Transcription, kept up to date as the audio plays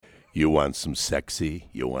You want some sexy?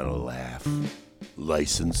 You want to laugh?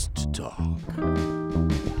 Licensed to talk.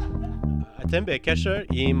 אתם בקשר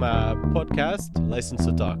עם הפודקאסט License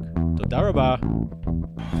to Talk. תודה רבה.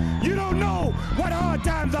 You don't know what hard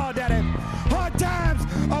times are, Daddy. Hard times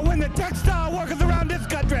are when the textile workers around this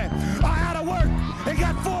country are out of work and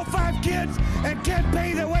got 4 or 5 kids and can't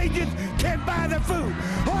pay their wages, can't buy their food.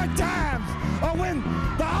 Hard times are when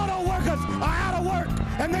the auto workers are out of work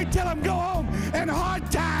and they tell them go home. And hard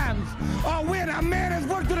times are when a man has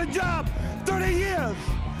worked at a job 30 years.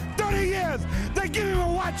 30 years. They give him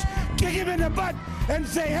a watch, kick him in the butt, and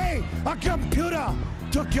say, hey, a computer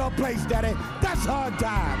took your place, Daddy. That's hard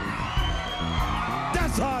time.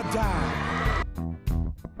 That's hard time.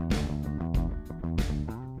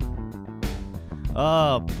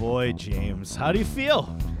 Oh, boy, James. How do you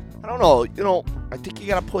feel? I don't know. I think you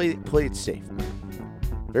gotta play it safe.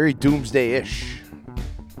 Very doomsday-ish.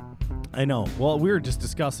 I know. Well, we were just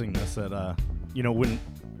discussing this that,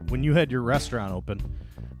 when you had your restaurant open,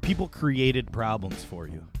 people created problems for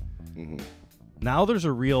you. Mm-hmm. Now there's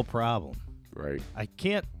a real problem. Right. I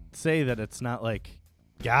can't say that it's not like,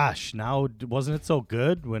 gosh, now wasn't it so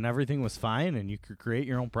good when everything was fine and you could create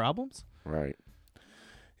your own problems? Right.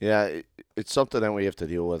 Yeah, it's something that we have to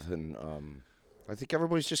deal with, and I think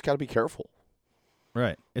everybody's just got to be careful.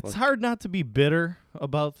 Right. It's hard not to be bitter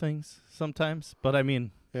about things sometimes, but I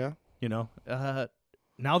mean, Yeah.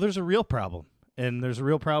 now there's a real problem, and there's a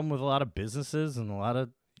real problem with a lot of businesses and a lot of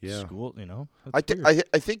school, I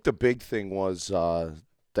think the big thing was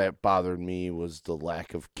that bothered me was the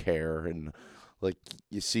lack of care, and like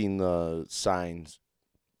you seen the signs,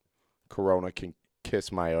 Corona can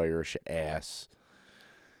kiss my Irish ass.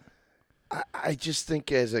 I just think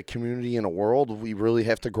as a community and a world, we really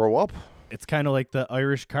have to grow up. It's kind of like the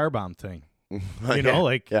Irish car bomb thing.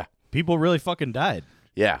 Yeah. People really fucking died.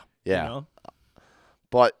 Yeah.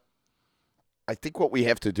 But I think what we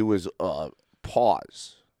have to do is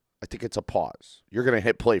pause. I think it's a pause. You're going to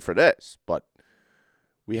hit play for this, but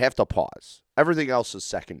we have to pause. Everything else is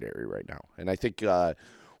secondary right now. And I think,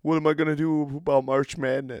 what am I going to do about March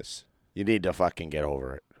Madness? You need to fucking get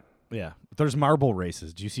over it. Yeah. There's marble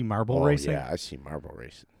races. Do you see marble racing? Yeah, I see marble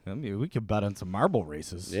racing. I mean, we could bet on some marble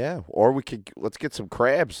races. Yeah, or let's get some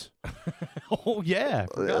crabs. Oh, yeah.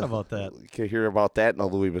 I forgot about that. You can hear about that in the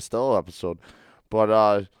Louis Costello episode.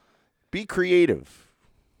 But be creative.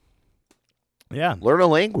 Yeah. Learn a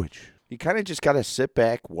language. You kind of just got to sit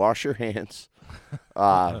back, wash your hands,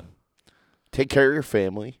 take care of your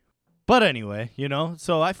family. But anyway,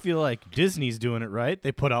 so I feel like Disney's doing it right.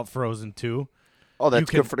 They put out Frozen 2. Oh,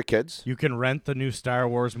 that's good for the kids. You can rent the new Star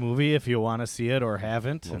Wars movie if you want to see it or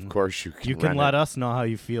haven't. Of course you can. You can let us know how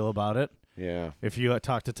you feel about it. Yeah. If you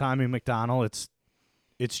talk to Tommy McDonald,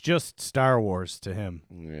 it's just Star Wars to him.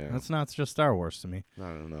 Yeah. That's not just Star Wars to me. I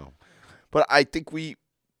don't know. But I think we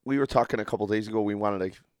were talking a couple days ago. We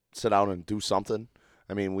wanted to sit down and do something.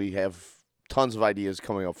 I mean, we have tons of ideas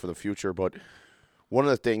coming up for the future, but one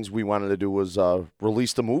of the things we wanted to do was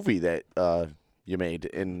release the movie that you made.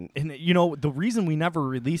 And the reason we never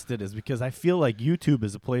released it is because I feel like YouTube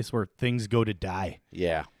is a place where things go to die.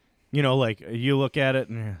 Yeah. Like you look at it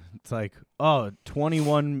and it's like,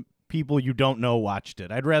 21 people you don't know watched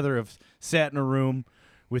it. I'd rather have sat in a room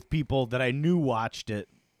with people that I knew watched it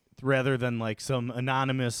rather than like some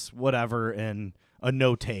anonymous whatever and a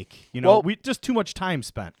no take. We just too much time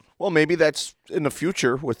spent. Well, maybe that's in the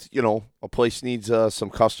future with, a place needs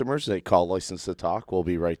some customers. They call License to Talk. We'll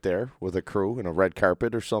be right there with a crew and a red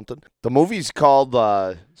carpet or something. The movie's called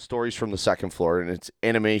Stories from the Second Floor, and it's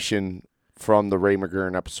animation from the Ray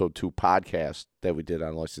McGurn Episode 2 podcast that we did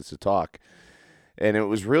on License to Talk. And it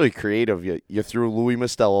was really creative. You threw Louis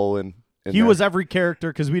Costello in. He was every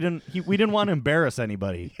character because we didn't want to embarrass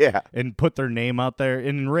anybody. Yeah. And put their name out there.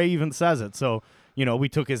 And Ray even says it. So, we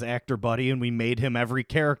took his actor buddy and we made him every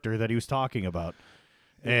character that he was talking about.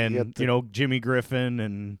 And, Jimmy Griffin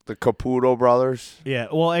and the Caputo brothers. Yeah.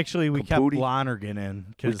 Well, actually, we kept Caputi. Lonergan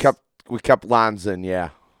in. We kept Lons in, yeah.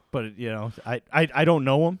 But, I don't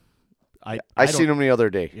know him. I seen him the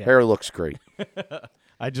other day. Yeah. Hair looks great.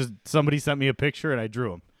 Somebody sent me a picture and I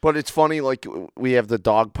drew him. But it's funny, like we have the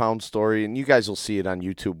dog pound story, and you guys will see it on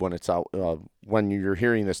YouTube when it's out. When you're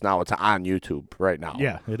hearing this now, it's on YouTube right now.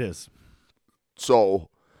 Yeah, it is. So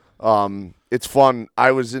it's fun. I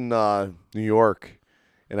was in New York,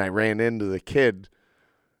 and I ran into the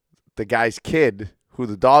guy's kid, who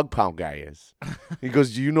the dog pound guy is. He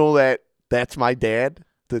goes, "Do you know that's my dad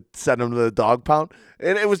that sent him to the dog pound?"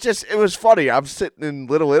 And it was funny. I'm sitting in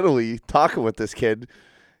Little Italy talking with this kid.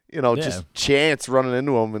 Just chance running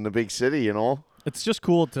into him in the big city, It's just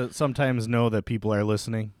cool to sometimes know that people are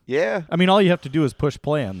listening. Yeah. I mean, all you have to do is push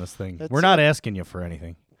play on this thing. That's We're not it. asking you for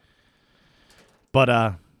anything.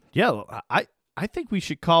 But yeah, I think we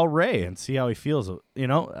should call Ray and see how he feels. You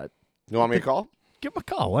know, You want me to call? give him a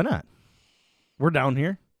call. Why not? We're down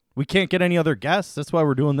here. We can't get any other guests. That's why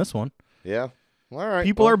we're doing this one. Yeah. All right.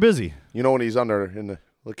 People are busy. You know when he's under in the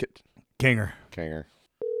look at Kinger. Kanger.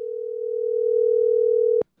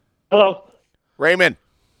 Hello. Raymond,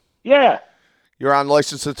 Yeah. you're on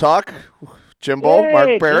License to Talk. Jimbo, Hey,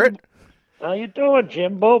 Mark Barrett. Jim. How you doing,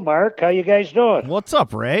 Jimbo? Mark, how you guys doing? What's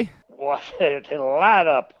up, Ray? What a lot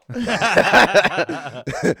up.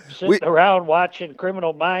 Sitting around watching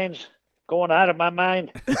Criminal Minds, going out of my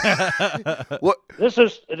mind. What? This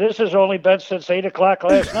has only been since 8:00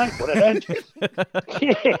 last night when it ended.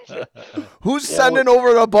 Jeez. Who's sending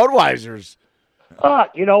over the Budweisers?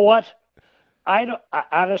 You know what?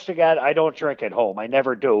 Honest to God, I don't drink at home. I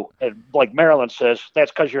never do. And like Marilyn says,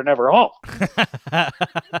 that's because you're never home.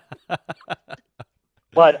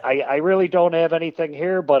 But I really don't have anything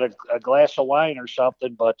here but a glass of wine or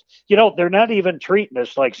something. But, they're not even treating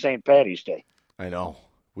us like St. Patty's Day. I know.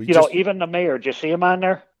 We Even the mayor, did you see him on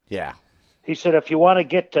there? yeah. He said, if you want to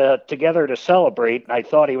get together to celebrate, and I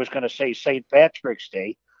thought he was going to say St. Patrick's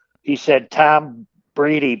Day, he said Tom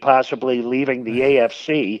Brady possibly leaving the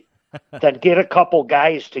AFC, then get a couple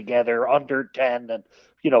guys together under 10 and,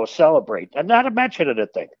 celebrate. And not a mention of the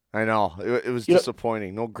thing. I know. It was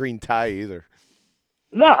disappointing. No green tie either.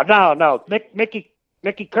 No.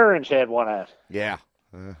 Mickey Curran's had one on. Yeah.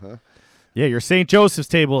 Uh-huh. Yeah, your St. Joseph's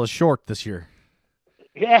table is short this year.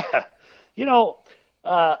 Yeah.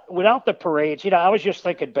 Without the parades, I was just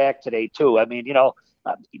thinking back today, too. I mean,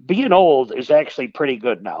 being old is actually pretty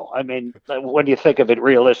good now. I mean, when you think of it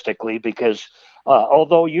realistically, because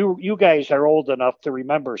although you guys are old enough to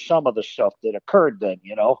remember some of the stuff that occurred then,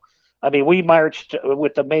 I mean, we marched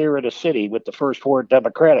with the mayor of the city with the First Ward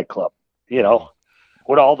Democratic Club,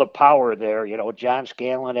 with all the power there, John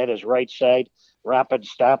Scanlon at his right side, Rompin'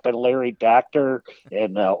 Stompin' Larry Doctor,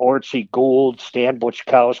 and Ortsy Gould, Stan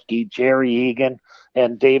Buchkowski, Jerry Egan,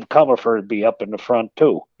 and Dave Comerford would be up in the front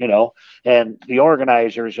too, and the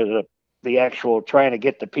organizers of the actual trying to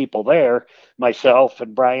get the people there, myself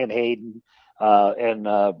and Brian Hayden and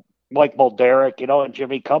Mike Mulderick, and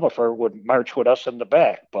Jimmy Comerford would march with us in the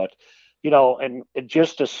back. But, and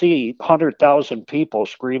just to see 100,000 people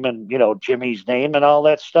screaming, Jimmy's name and all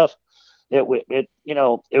that stuff, it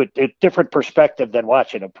different perspective than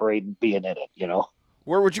watching a parade and being in it,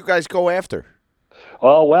 Where would you guys go after?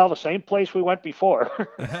 Oh, well, the same place we went before.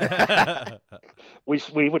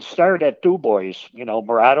 we would start at Du Bois,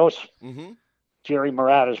 Murado's, Jerry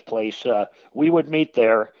Murata's place. We would meet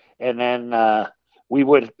there, and then we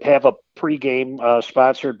would have a pregame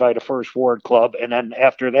sponsored by the First Ward Club, and then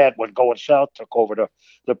after that, when Going South took over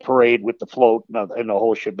the parade with the float and the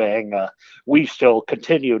whole shebang, we still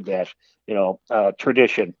continued that,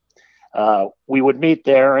 tradition. We would meet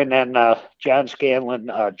there, and then John Scanlon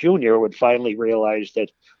Jr. would finally realize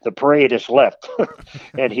that the parade is left,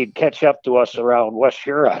 and he'd catch up to us around West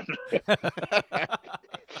Huron.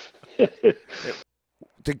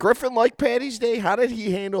 Did Griffin like Patty's Day? How did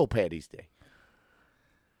he handle Patty's Day?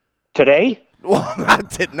 Today? Well,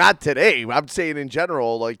 not today. I'm saying in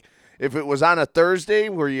general, like if it was on a Thursday,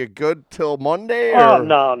 were you good till Monday? Or? Oh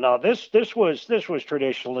no. This was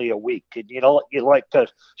traditionally a week, and you like to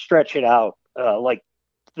stretch it out.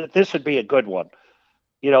 This would be a good one.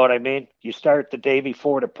 You know what I mean? You start the day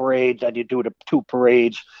before the parade, then you do the two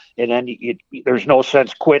parades, and then there's no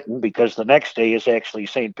sense quitting because the next day is actually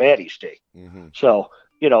St. Patty's Day. Mm-hmm. So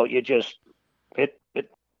it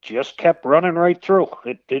just kept running right through.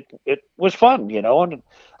 It was fun, and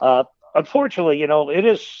unfortunately, it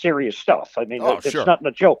is serious stuff. I mean, it's sure. nothing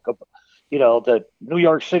to joke about. The New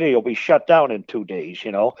York City will be shut down in 2 days,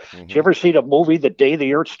 Mm-hmm. Did you ever see the movie The Day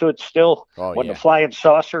the Earth Stood Still? Oh, when yeah. the flying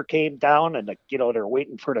saucer came down and they're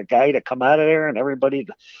waiting for the guy to come out of there, and everybody,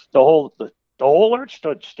 the whole Earth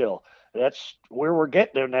stood still. That's where we're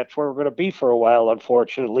getting, and that's where we're going to be for a while,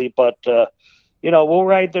 unfortunately. But we'll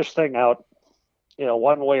ride this thing out,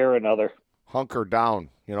 one way or another. Hunker down.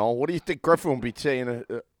 What do you think Griffin would be saying?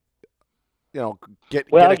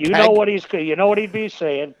 Get Well, a keg? you know what he'd be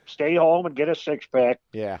saying. Stay home and get a 6-pack.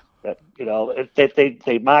 Yeah.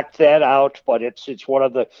 They mocked that out, but it's one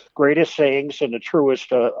of the greatest sayings and the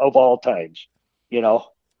truest of all times. Yeah.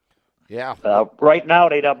 Right now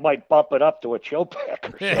they might bump it up to a chill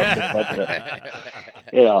pack or something,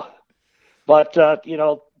 but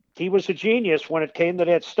he was a genius when it came to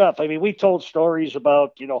that stuff. I mean, we told stories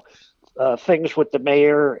about things with the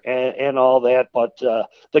mayor and all that. But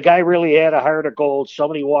the guy really had a heart of gold.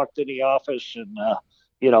 Somebody walked in the office and,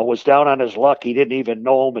 was down on his luck. He didn't even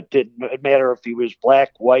know him. It didn't matter if he was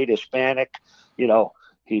black, white, Hispanic.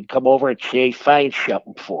 He'd come over and say, find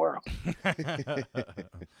something for him. And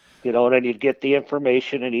then you'd get the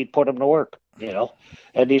information and he'd put them to work,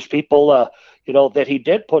 And these people, that he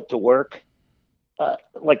did put to work,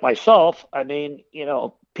 like myself, I mean,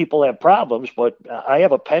 people have problems, but I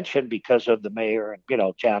have a pension because of the mayor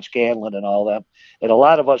and, John Scanlon and all them. And a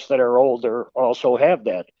lot of us that are older also have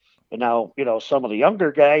that. And now, some of the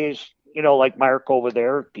younger guys, like Mark over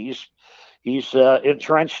there, he's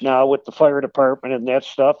entrenched now with the fire department and that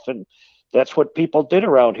stuff. And that's what people did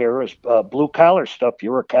around here is blue collar stuff.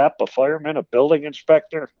 You were a cop, a fireman, a building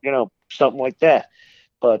inspector, something like that.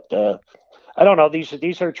 But I don't know.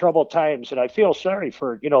 These are troubled times, and I feel sorry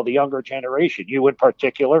for the younger generation. You in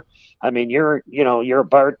particular. I mean, you're a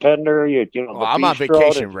bartender. Well, I'm on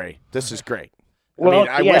vacation, Ray. This is great. Well,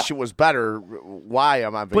 I wish it was better. Why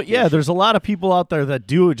I'm on vacation? But yeah, there's a lot of people out there that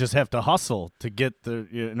do just have to hustle to get the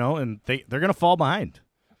and they're gonna fall behind.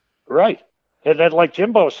 Right. And then, like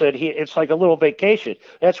Jimbo said, it's like a little vacation.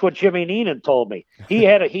 That's what Jimmy Neenan told me. He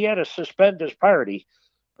had to suspend his party.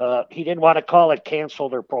 He didn't want to call it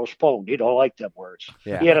canceled or postponed. He don't like them words.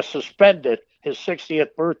 Yeah. He had to suspend it. His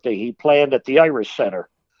 60th birthday, he planned at the Irish Center.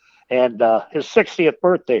 And his 60th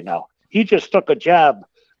birthday now. He just took a job,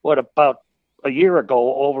 about a year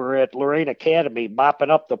ago over at Lorraine Academy,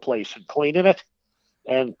 mopping up the place and cleaning it.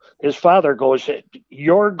 And his father goes,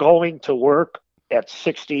 "You're going to work at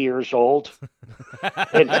 60 years old?"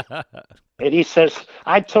 and he says,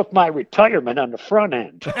 "I took my retirement on the front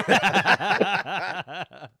end."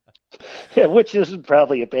 Yeah, which isn't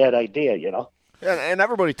probably a bad idea, And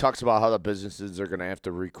everybody talks about how the businesses are going to have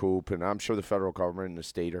to recoup, and I'm sure the federal government and the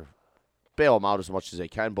state are bail them out as much as they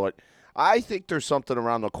can. But I think there's something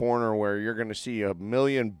around the corner where you're going to see 1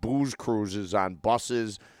 million booze cruises on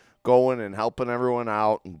buses going and helping everyone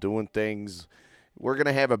out and doing things. We're going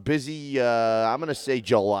to have a busy, I'm going to say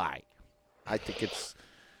July. I think it's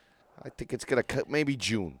going to maybe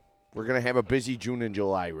June. We're going to have a busy June and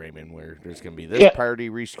July, Raymond, where there's going to be this party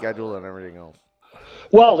rescheduled and everything else.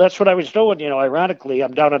 Well, that's what I was doing. Ironically,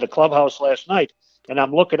 I'm down at the clubhouse last night, and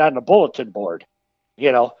I'm looking on the bulletin board.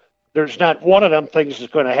 There's not one of them things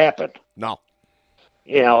that's going to happen. No.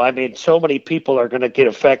 So many people are going to get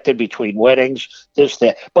affected between weddings, this,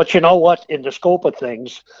 that. But you know what? In the scope of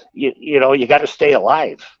things, you got to stay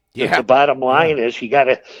alive. Yeah. The bottom line is you got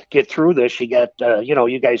to get through this. You got,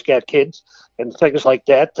 you guys got kids and things like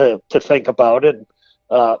that to think about. And,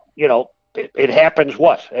 it happens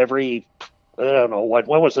every, I don't know, when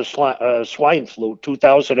was the swine flu,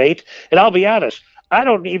 2008? And I'll be honest, I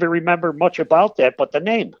don't even remember much about that, but the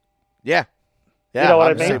name. Yeah. Yeah, you know what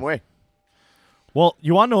I the mean? same way. Well,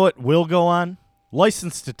 you want to know what will go on?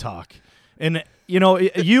 License to Talk. And,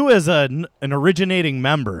 you as an originating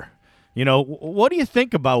member, what do you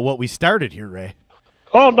think about what we started here, Ray?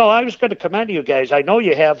 Oh, no, I was going to commend you guys. I know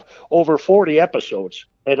you have over 40 episodes,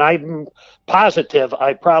 and I'm positive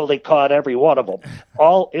I probably caught every one of them,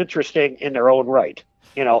 all interesting in their own right.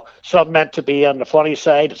 Some meant to be on the funny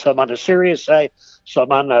side, some on the serious side,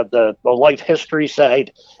 some on the life history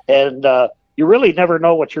side. And you really never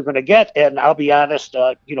know what you're going to get. And I'll be honest,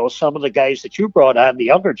 some of the guys that you brought on, the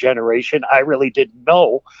younger generation, I really didn't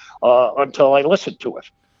know until I listened to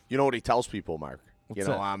it. You know what he tells people, Mark? What's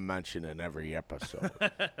that? I'm mentioning every episode.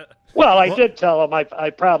 Well, I did tell him I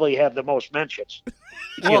probably have the most mentions.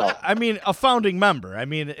 Well, I mean, a founding member. I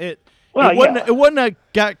mean, it Well, it wouldn't have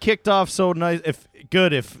got kicked off so nice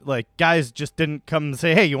if like guys just didn't come and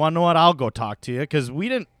say, "Hey, you want to know what? I'll go talk to you," because we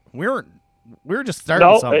were just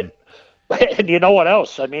starting something. And you know what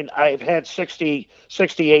else? I mean, I've had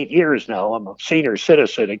 68 years now. I'm a senior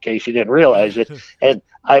citizen, in case you didn't realize it, and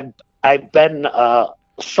I've been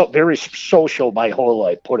very social my whole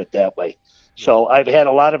life. Put it that way. So I've had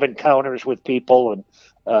a lot of encounters with people, and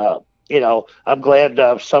I'm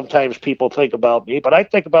glad sometimes people think about me, but I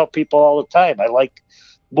think about people all the time. I like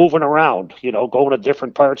moving around, going to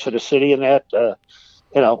different parts of the city and that,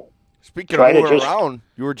 Speaking of moving around,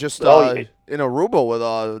 you were just in Aruba with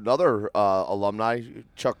another alumni,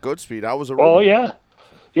 Chuck Goodspeed. I was Aruba. Oh, yeah.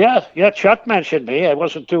 Yeah, Chuck mentioned me. I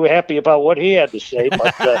wasn't too happy about what he had to say,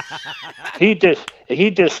 but he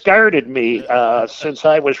discarded me since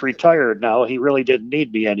I was retired now. He really didn't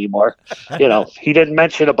need me anymore. He didn't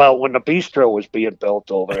mention about when the bistro was being built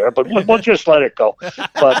over there, but we'll just let it go.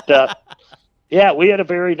 But, yeah, we had a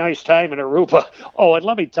very nice time in Aruba. Oh, and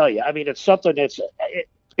let me tell you, I mean, it's something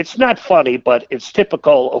it's not funny, but it's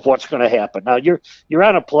typical of what's going to happen. Now, you're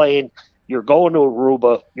on a plane. You're going to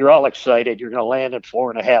Aruba. You're all excited. You're going to land in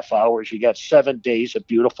 4.5 hours. You got 7 days of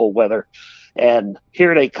beautiful weather. And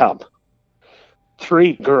here they come.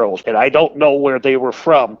 3 girls, and I don't know where they were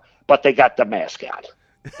from, but they got the mask on.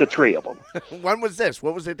 The 3 of them. When was this?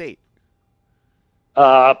 What was the date?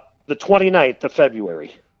 The 29th of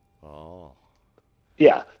February. Oh.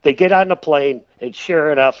 Yeah, they get on the plane, and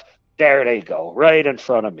sure enough, there they go, right in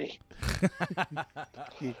front of me.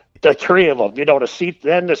 The 3 of them,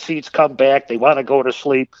 the seats come back. They want to go to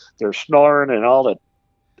sleep. They're snoring and all that.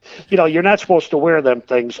 You're not supposed to wear them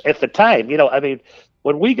things at the time.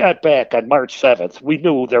 When we got back on March 7th, we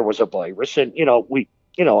knew there was a virus, and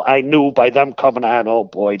I knew by them coming on, oh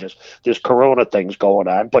boy, this corona thing's going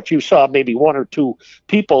on. But you saw maybe 1 or 2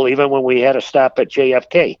 people even when we had to stop at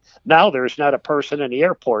JFK. Now there's not a person in the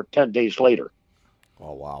airport 10 days later.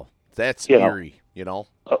 Oh, wow. That's eerie,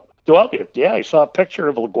 Well, yeah, I saw a picture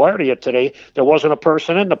of LaGuardia today. There wasn't a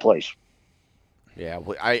person in the place. Yeah,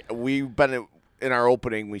 we've been in our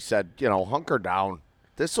opening. We said, hunker down.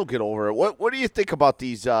 This will get over it. What do you think about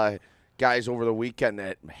these guys over the weekend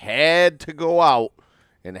that had to go out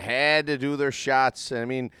and had to do their shots? I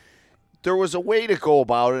mean, there was a way to go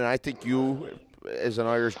about it, and I think you, as an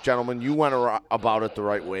Irish gentleman, you went about it the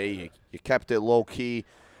right way. You kept it low-key.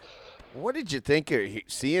 What did you think of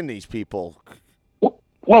seeing these people?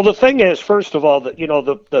 Well, the thing is, first of all, that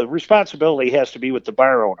the responsibility has to be with the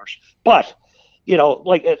bar owners. But,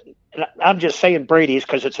 I'm just saying Brady's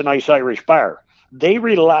because it's a nice Irish bar. They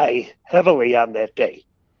rely heavily on that day.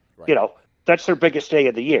 Right. That's their biggest day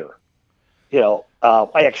of the year.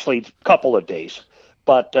 Actually, a couple of days.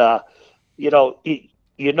 But,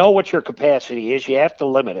 what your capacity is. You have to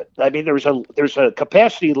limit it. I mean, there's a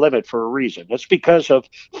capacity limit for a reason. It's because of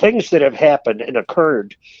things that have happened and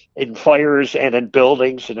occurred in fires and in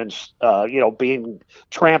buildings and in, being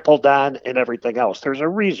trampled on and everything else. There's a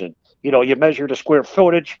reason. You measure the square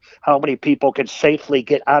footage, how many people can safely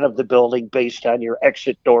get out of the building based on your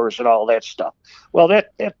exit doors and all that stuff. Well,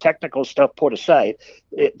 that technical stuff put aside,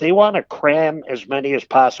 they want to cram as many as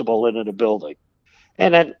possible into the building.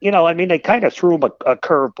 And then, they kind of threw them a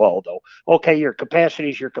curveball, though. Okay, your capacity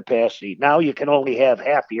is your capacity. Now you can only have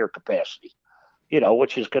half of your capacity,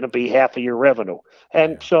 which is going to be half of your revenue.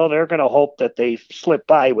 And so they're going to hope that they slip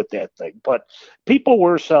by with that thing. But people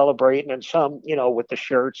were celebrating, and some, with the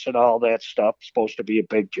shirts and all that stuff, supposed to be a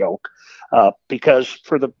big joke, because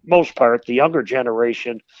for the most part, the younger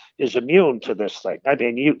generation is immune to this thing. I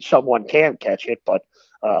mean, someone can catch it, but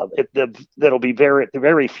that'll be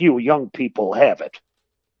very few young people have it.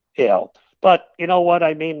 But you know what?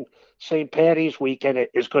 I mean, St. Patty's weekend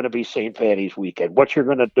is going to be St. Patty's weekend. What you're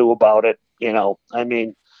going to do about it, they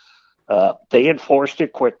enforced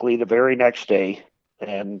it quickly the very next day,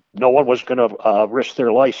 and no one was going to risk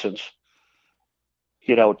their license,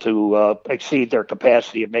 to exceed their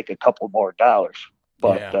capacity and make a couple more dollars.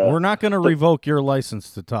 But we're not going to revoke your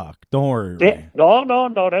license to talk. Don't worry. Ray.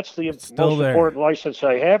 No. That's the most important license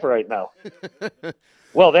I have right now.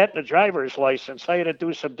 Well, that and the driver's license. I had to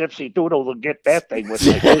do some dipsy doodle to get that thing with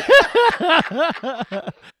me.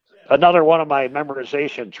 Another one of my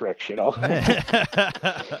memorization tricks,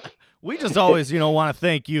 We just always, want to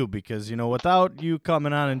thank you because, without you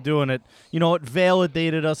coming on and doing it, it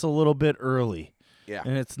validated us a little bit early. Yeah.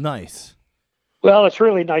 And it's nice. Well, it's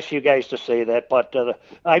really nice of you guys to say that, but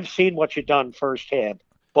I've seen what you've done firsthand,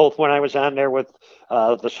 both when I was on there with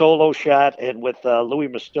the solo shot and with Louis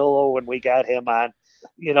Mastillo when we got him on.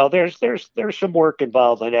 There's some work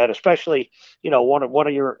involved in that, especially, one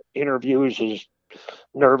of your interviews is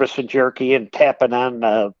nervous and jerky and tapping on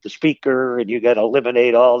the speaker, and you got to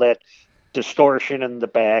eliminate all that distortion in the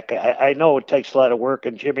back. I know it takes a lot of work,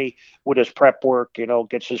 and Jimmy, with his prep work,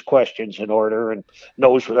 gets his questions in order and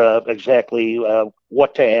knows exactly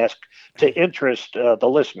what to ask to interest the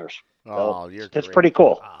listeners. Oh, it's pretty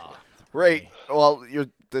cool. Oh. Ray, well,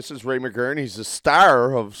 this is Ray McGurn. He's the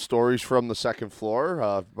star of Stories from the Second Floor,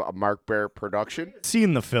 a Mark Barrett production.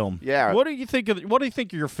 Seen the film? Yeah. What do you think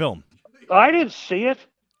of your film? I didn't see it.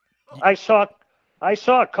 I saw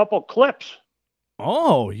a couple clips.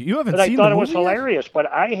 Oh, you haven't seen the movie? I thought it was yet? hilarious, but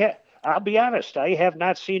I'll be honest, I have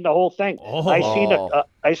not seen the whole thing. Oh.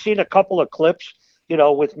 I seen a couple of clips,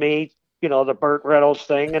 with me, the Burt Reynolds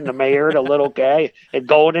thing and the mayor, the little guy, and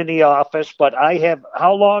going in the office. But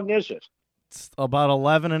how long is it? It's about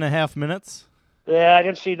 11 and a half minutes. Yeah, I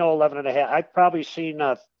didn't see no 11 and a half. I've probably seen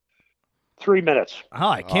 3 minutes. Oh,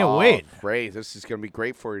 I can't wait. Ray, this is going to be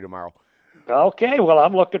great for you tomorrow. Okay, well,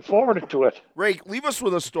 I'm looking forward to it. Ray, leave us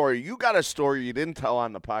with a story. You got a story you didn't tell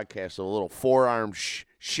on the podcast, a little forearm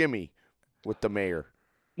shimmy with the mayor.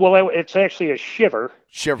 Well, it's actually a shiver.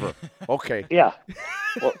 Shiver. Okay. Yeah.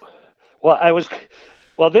 Well, I was.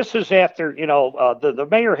 Well, this is after the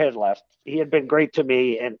mayor had left. He had been great to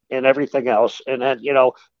me and everything else, and then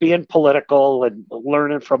being political and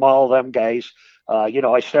learning from all of them guys.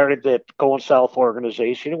 I started the Going South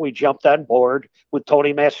organization, and we jumped on board with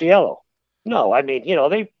Tony Masiello. No, I mean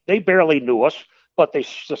they barely knew us, but they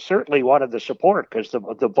certainly wanted the support because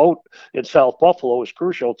the vote in South Buffalo was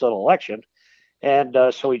crucial to the election, and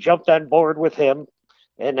so we jumped on board with him,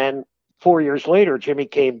 and then 4 years later, Jimmy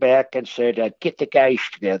came back and said, "Get the guys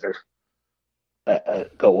together."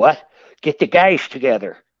 Go what? Get the guys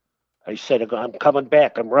together. I said, "I'm coming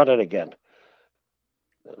back. I'm running again."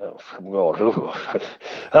 I'm going, "Ooh."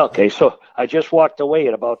 Okay, so I just walked away,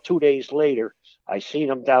 and about 2 days later, I seen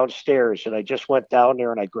him downstairs, and I just went down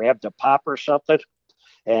there and I grabbed a pop or something,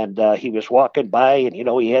 and he was walking by, and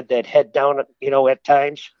he had that head down, at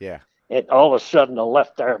times. Yeah. And all of a sudden, the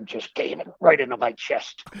left arm just came in right into my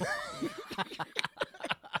chest.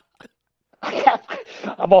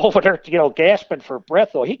 I'm over there, gasping for breath.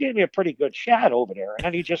 Though he gave me a pretty good shot over there, and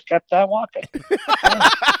then he just kept on walking.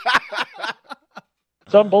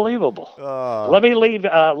 It's unbelievable. Let me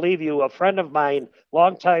leave you. A friend of mine,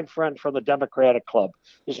 longtime friend from the Democratic Club.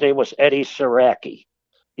 His name was Eddie Saraki,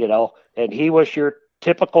 and he was your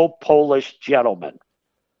typical Polish gentleman.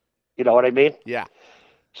 You know what I mean? Yeah.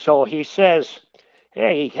 So he says,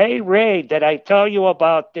 hey, Ray, did I tell you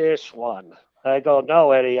about this one? I go,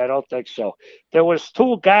 no, Eddie, I don't think so. There was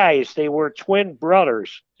two guys. They were twin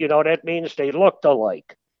brothers. That means they looked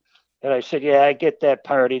alike. And I said, yeah, I get that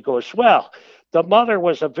part. He goes, well, the mother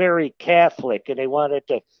was a very Catholic, and they wanted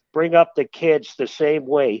to bring up the kids the same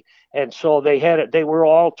way. And so they were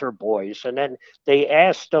altar boys. And then they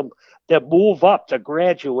asked them to move up to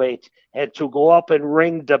graduate and to go up and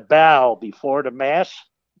ring the bell before the Mass.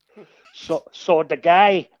 So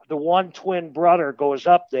the one twin brother goes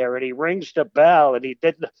up there and he rings the bell, and he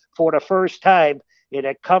did for the first time, and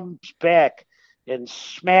it comes back and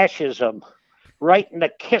smashes him right in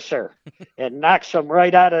the kisser and knocks him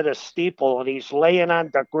right out of the steeple, and he's laying on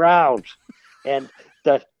the ground. And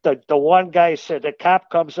the one guy said, the cop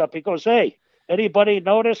comes up, he goes, hey, anybody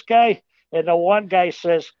know this guy? And the one guy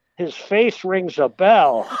says, his face rings a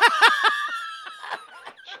bell.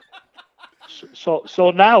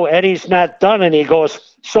 So now Eddie's not done, and he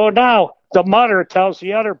goes, so now the mother tells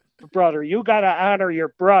the other brother, you got to honor your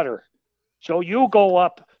brother. So you go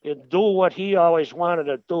up and do what he always wanted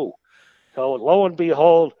to do. So lo and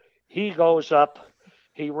behold, he goes up,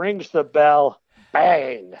 he rings the bell,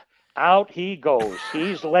 bang, out he goes.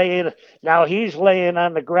 He's laying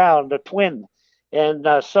on the ground, the twin. And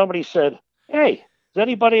somebody said, hey, does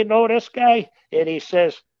anybody know this guy? And he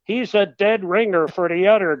says, he's a dead ringer for the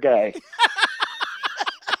other guy.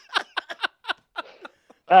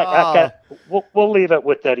 We'll leave it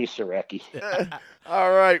with Eddie Saraki.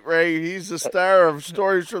 All right, Ray. He's the star of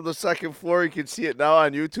Stories from the Second Floor. You can see it now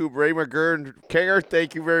on YouTube. Ray McGurn. Kinger,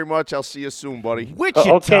 thank you very much. I'll see you soon, buddy.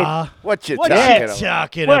 Wichita. Okay. What you What talking you about?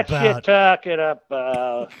 talking What about? you talking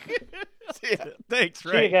about? Thanks, See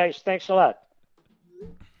you Ray. guys. Thanks a lot.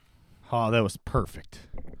 Oh, that was perfect.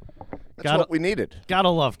 That's what we needed. Gotta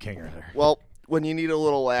love Kinger there. Well, when you need a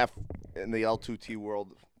little laugh in the L2T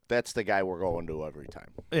world, that's the guy we're going to every time.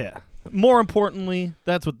 Yeah. More importantly,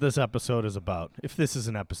 that's what this episode is about. If this is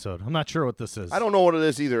an episode. I'm not sure what this is. I don't know what it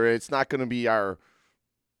is either. It's not going to be our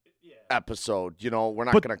episode. We're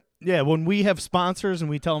not going to. Yeah, when we have sponsors and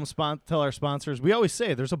we tell our sponsors, we always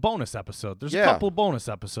say there's a bonus episode. There's a couple bonus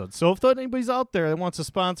episodes. So if anybody's out there that wants to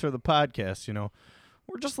sponsor the podcast,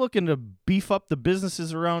 we're just looking to beef up the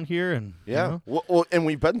businesses around here. And Well, and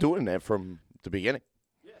we've been doing that from the beginning.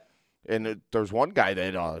 Yeah. And there's one guy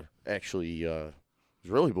that actually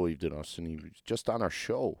really believed in us, and he was just on our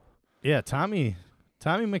show. Yeah, Tommy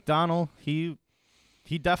McDonald, he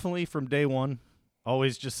definitely from day one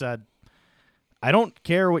always just said, I don't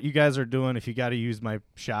care what you guys are doing. If you got to use my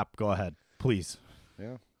shop, go ahead, please.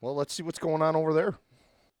 Yeah. Well, let's see what's going on over there.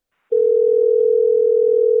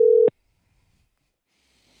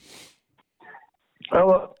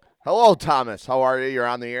 Hello, Thomas. How are you? You're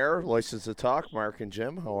on the air. License to Talk. Mark and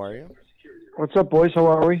Jim. How are you? What's up, boys? How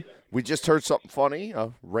are we? We just heard something funny.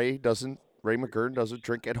 Ray McGurn doesn't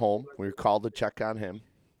drink at home. We were called to check on him.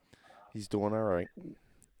 He's doing all right.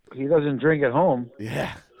 He doesn't drink at home.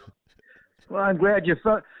 Yeah. Well, I'm glad you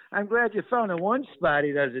found the one spot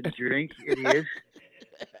he doesn't drink. Idiot.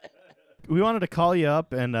 We wanted to call you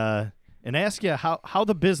up and ask you how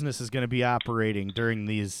the business is going to be operating during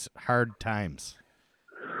these hard times.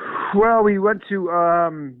 Well, we went to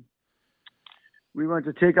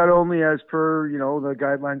takeout only as per the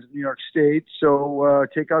guidelines of New York State. So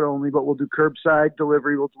takeout only, but we'll do curbside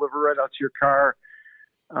delivery. We'll deliver right out to your car.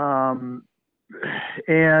 And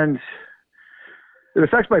it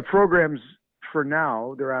affects my programs for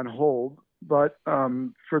now. They're on hold, but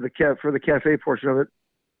for the cafe portion of it,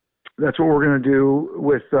 that's what we're going to do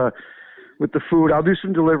with the food. I'll do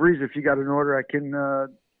some deliveries. If you got an order, I can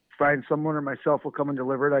find someone or myself will come and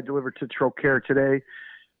deliver it. I delivered to Trocare today.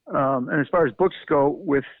 And as far as books go,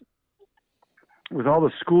 with all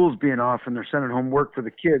the schools being off and they're sending home work for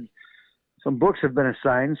the kids, some books have been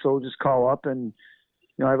assigned. So just call up and,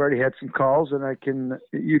 I've already had some calls and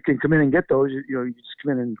you can come in and get those. You just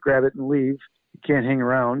come in and grab it and leave. You can't hang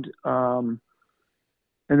around. And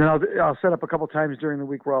then I'll set up a couple times during the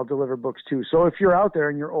week where I'll deliver books too. So if you're out there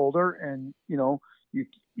and you're older and,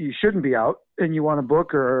 you shouldn't be out and you want a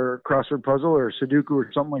book or a crossword puzzle or Sudoku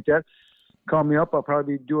or something like that, call me up. I'll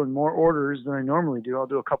probably be doing more orders than I normally do. I'll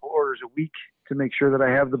do a couple orders a week to make sure that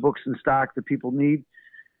I have the books in stock that people need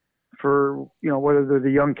for, whether they're the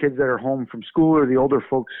young kids that are home from school or the older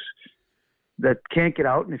folks that can't get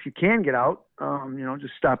out. And if you can get out,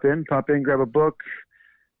 just pop in, grab a book.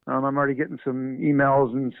 I'm already getting some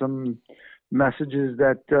emails and some messages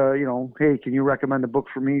that, hey, can you recommend a book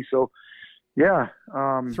for me? So, yeah.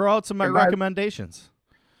 Throw out some of my recommendations.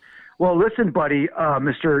 Well, listen, buddy,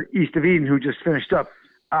 Mr. East of Eden, who just finished up,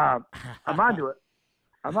 I'm onto it.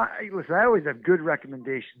 Listen, I always have good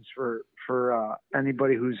recommendations for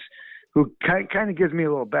anybody who kind of gives me a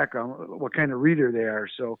little background, what kind of reader they are.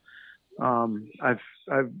 So, I'm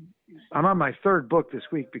on my third book this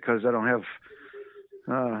week because I don't have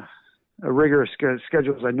a rigorous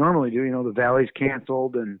schedule as I normally do. The Valley's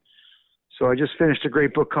canceled, and so I just finished a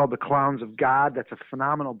great book called The Clowns of God. That's a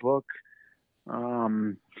phenomenal book.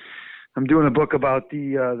 I'm doing a book about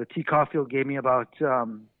the T. Caulfield gave me about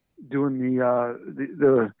doing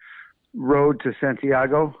the road to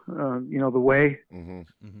Santiago, the way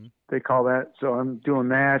they call that. So I'm doing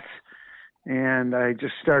that, and I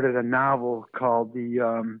just started a novel called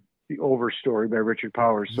the Overstory by Richard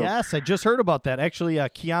Powers. So, yes, I just heard about that. Actually,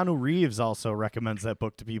 Keanu Reeves also recommends that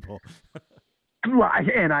book to people.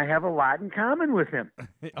 And I have a lot in common with him.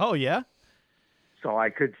 Oh, yeah? So I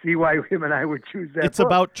could see why him and I would choose that It's book.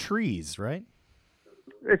 about trees, right?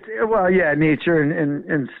 Nature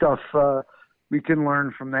and stuff. We can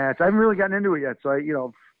learn from that. I haven't really gotten into it yet, so I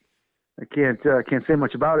can't say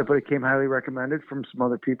much about it. But it came highly recommended from some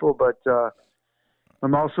other people. But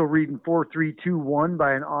I'm also reading 4321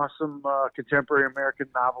 by an awesome contemporary American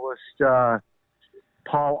novelist,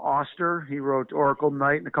 Paul Auster. He wrote Oracle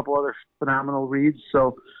Night and a couple other phenomenal reads.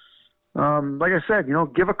 So, like I said,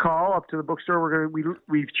 give a call up to the bookstore.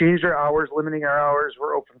 We've changed our hours, limiting our hours.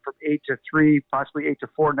 We're open from 8 to 3, possibly 8 to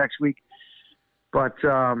 4 next week. But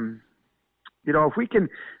if we can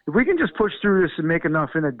just push through this and make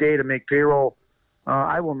enough in a day to make payroll,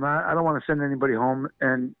 I don't want to send anybody home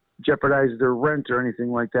and jeopardize their rent or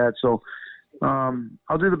anything like that. So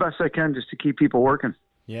I'll do the best I can just to keep people working.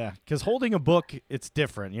 Yeah, because holding a book, it's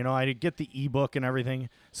different. I get the ebook and everything.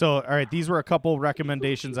 So, all right, these were a couple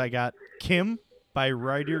recommendations I got. Kim by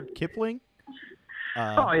Rudyard Kipling.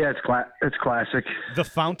 It's classic. The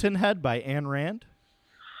Fountainhead by Ayn Rand.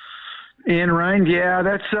 Ayn Rand, yeah,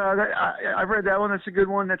 that's I've read that one. That's a good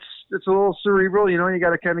one. It's a little cerebral. You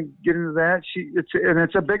got to kind of get into that.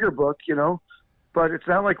 It's a bigger book, but it's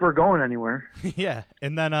not like we're going anywhere. Yeah,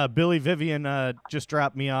 and then Billy Vivian just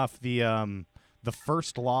dropped me off the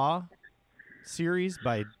First Law series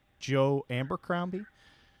by Joe Abercrombie.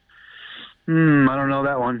 I don't know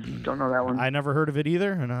that one. I never heard of it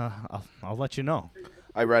either, and I'll let you know.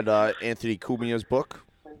 I read Anthony Cumia's book.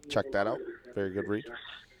 Check that out. Very good read.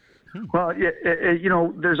 Well,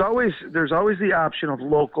 there's always the option of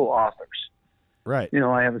local authors. Right.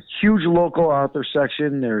 I have a huge local author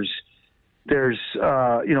section. There's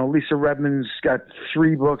Lisa Redmond's got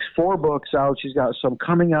 4 books out. She's got some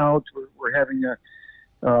coming out. We're having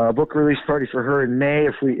a book release party for her in May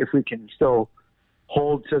if we can still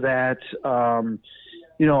hold to that.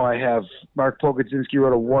 I have Mark Pogodzinski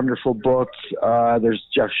wrote a wonderful book. There's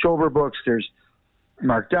Jeff Schober books. There's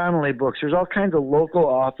Mark Donnelly books. There's all kinds of local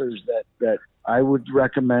authors that I would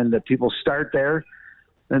recommend that people start there,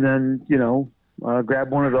 and then grab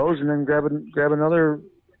one of those, and then grab another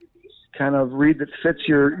kind of read that fits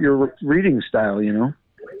your reading style.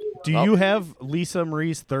 Do you have Lisa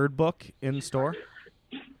Marie's third book in store?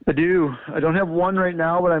 I do. I don't have one right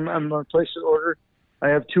now, but I'm going to place an order. I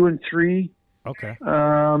have 2 and 3. Okay.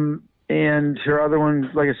 And her other one,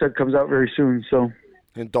 like I said, comes out very soon. So.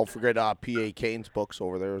 And don't forget P.A. Kane's books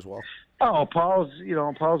over there as well. Oh, Paul's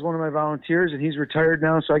one of my volunteers, and he's retired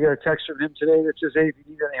now. So I got a text from him today that says, "Hey, if you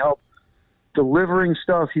need any help delivering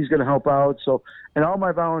stuff, he's going to help out." So, and all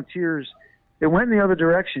my volunteers it went in the other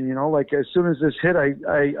direction. You know, like as soon as this hit, I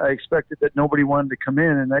expected that nobody wanted to come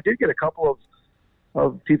in, and I did get a couple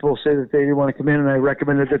of people say that they didn't want to come in, and I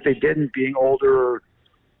recommended that they didn't, being older or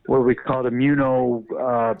what we call it,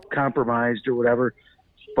 compromised or whatever.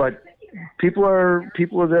 But people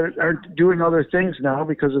that aren't doing other things now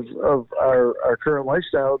because of our current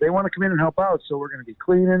lifestyle. They want to come in and help out, so we're going to be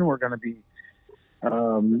cleaning. We're going to be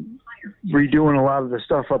redoing a lot of the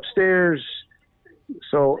stuff upstairs.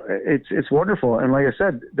 So it's wonderful. And like I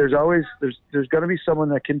said, there's going to be someone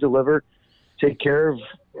that can deliver, take care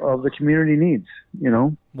of the community needs, you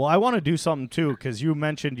know? Well, I want to do something too, because you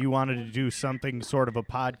mentioned you wanted to do something sort of a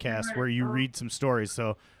podcast where you read some stories.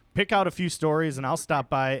 So pick out a few stories and I'll stop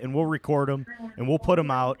by and we'll record them and we'll put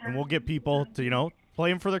them out and we'll get people to, you know, play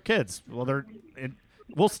them for their kids. Well,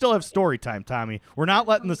 we'll still have story time, Tommy. We're not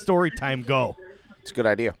letting the story time go. It's a good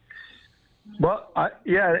idea. Well,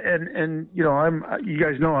 yeah, and you know, you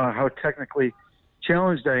guys know how technically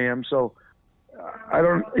challenged I am, so I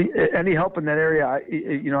don't any help in that area.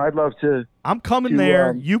 I'd love to. I'm coming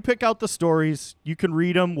there. You pick out the stories. You can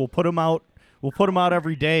read them. We'll put them out. We'll put them out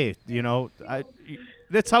every day. You know,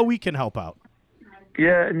 that's how we can help out.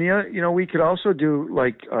 Yeah, and you know, we could also do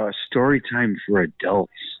like story time for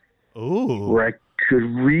adults. Ooh, where I could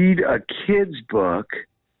read a kid's book.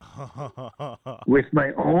 With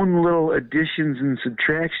my own little additions and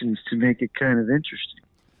subtractions to make it kind of interesting.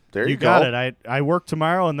 There you got it. I work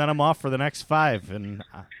tomorrow and then I'm off for the next 5, and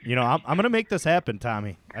you know I'm going to make this happen,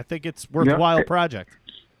 Tommy. I think it's worthwhile project.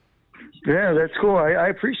 Yeah, that's cool. I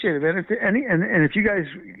appreciate it, man. And if you guys,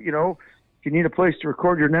 you know, if you need a place to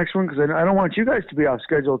record your next one, because I don't want you guys to be off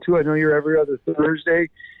schedule too. I know you're every other Thursday.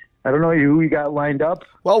 I don't know who you got lined up.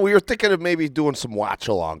 Well, we were thinking of maybe doing some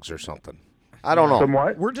watch-alongs or something. I don't know.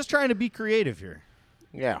 Somewhat. We're just trying to be creative here.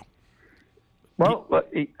 Yeah. Well,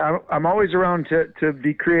 I'm always around to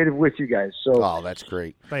be creative with you guys. So. Oh, that's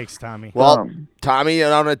great. Thanks, Tommy. Well, Tommy,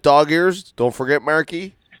 down at Dog Ears, don't forget,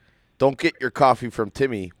 Marky, don't get your coffee from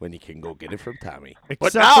Timmy when you can go get it from Tommy.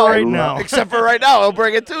 Except for right now. Except for right now. I'll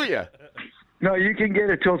bring it to you. No, you can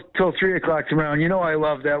get it till 3 o'clock tomorrow. And you know I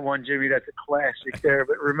love that one, Jimmy. That's a classic there.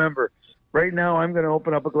 But remember, right now I'm going to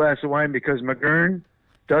open up a glass of wine because McGurn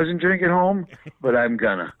doesn't drink at home, but I'm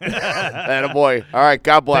gonna. Attaboy. All right,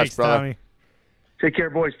 God bless, Thanks, brother. Tommy. Take care,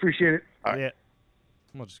 boys. Appreciate it. All right. Yeah.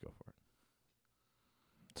 We'll just go for it.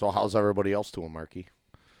 So how's everybody else doing, Marky?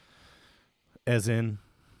 As in?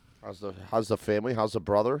 How's the family? How's the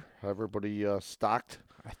brother? Everybody stocked?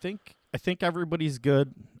 I think everybody's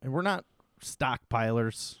good. And we're not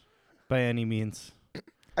stockpilers by any means.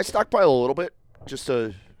 I stockpile a little bit just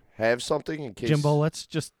to have something in case. Jimbo,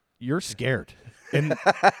 you're scared. And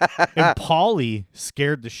Paulie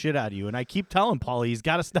scared the shit out of you. And I keep telling Paulie he's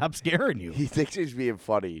got to stop scaring you. He thinks he's being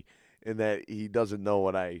funny in that he doesn't know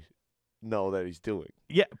what I know that he's doing.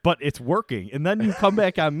 Yeah, but it's working. And then you come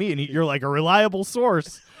back on me, and you're like a reliable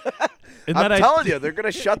source. And I'm telling you, they're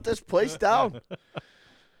going to shut this place down.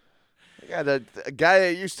 I got a guy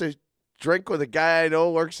that used to drink with a guy I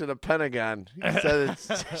know works in the Pentagon. He said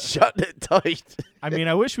it's shutting it tight. I mean,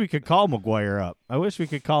 I wish we could call McGuire up. I wish we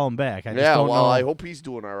could call him back. I just don't know. I hope he's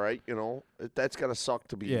doing all right. You know, that's going to suck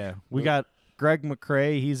to be. Yeah, we got Greg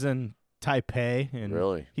McCrae. He's in Taipei. And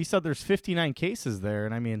really? He said there's 59 cases there,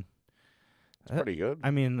 and I mean, that's pretty good.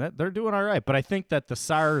 I mean, they're doing all right. But I think that the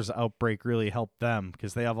SARS outbreak really helped them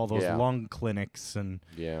because they have all those lung clinics, and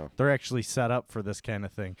they're actually set up for this kind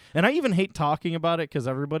of thing. And I even hate talking about it because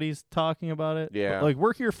everybody's talking about it. Yeah. But, like,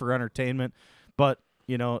 we're here for entertainment, but,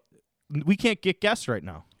 you know, we can't get guests right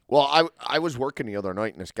now. Well, I was working the other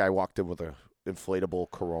night, and this guy walked in with a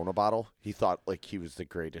inflatable Corona bottle. He thought, like, he was the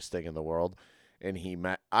greatest thing in the world. And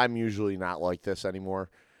I'm usually not like this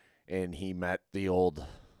anymore, and he met the old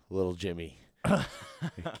little Jimmy.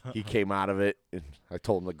 He came out of it, and I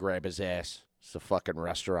told him to grab his ass. It's a fucking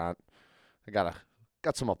restaurant. I got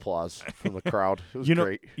some applause from the crowd. It was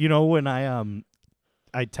great. You know, when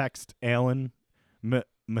I text Alan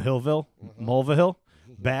Mulvihill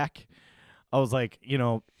back, I was like,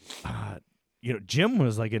 Jim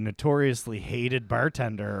was like a notoriously hated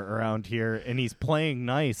bartender around here, and he's playing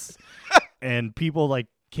nice, and people like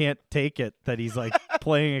can't take it that he's like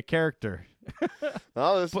playing a character.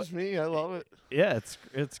 Oh, this is me. I love it. Yeah,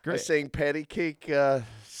 it's great. I sang Patty Cake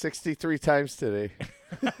 63 times today.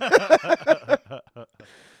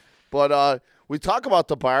 But we talk about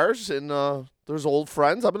the bars, and there's old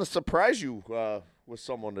friends. I'm going to surprise you with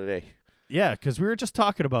someone today. Yeah, because we were just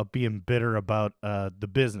talking about being bitter about the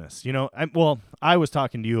business. You know, I was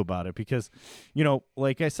talking to you about it because, you know,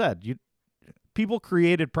 like I said, people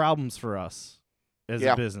created problems for us as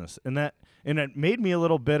a business, and it made me a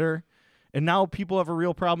little bitter. And now people have a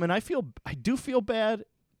real problem, and I do feel bad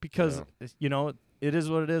because you know it is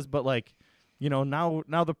what it is. But like, you know,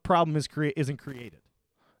 now the problem isn't created.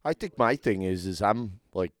 I think my thing is I'm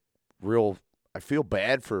like I feel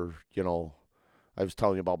bad for, you know, I was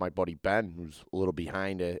telling you about my buddy Ben, who's a little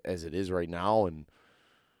behind as it is right now, and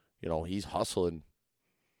you know he's hustling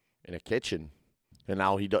in a kitchen, and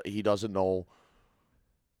now he doesn't know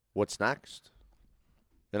what's next,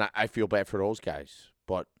 and I feel bad for those guys.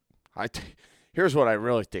 But here's what I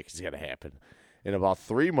really think is going to happen: in about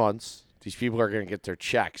 3 months, these people are going to get their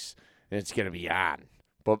checks, and it's going to be on.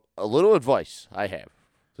 But a little advice I have.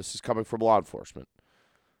 This is coming from law enforcement.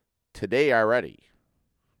 Today already,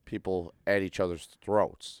 people at each other's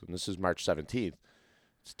throats, and this is March 17th.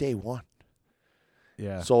 It's day one.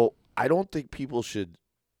 Yeah. So I don't think people should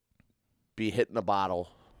be hitting the bottle.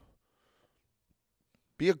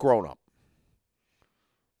 Be a grown-up.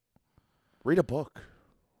 Read a book.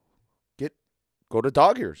 Go to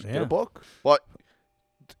Dog Ears. Get a book. But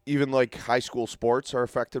even like high school sports are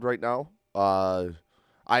affected right now.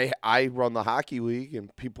 I run the hockey league,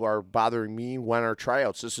 and people are bothering me when are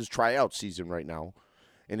tryouts. This is tryout season right now.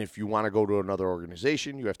 And if you want to go to another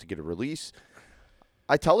organization, you have to get a release.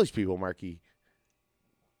 I tell these people, Marky,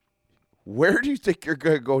 where do you think you're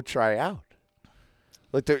going to go try out?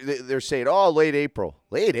 Like they're saying, oh, late April.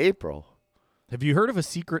 Late April? Have you heard of a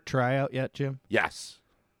secret tryout yet, Jim? Yes.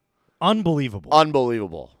 Unbelievable.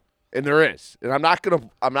 Unbelievable. And there is. And I'm not gonna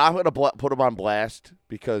put them on blast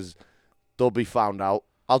because they'll be found out.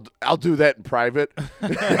 I'll do that in private.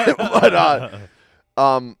 But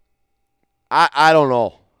I don't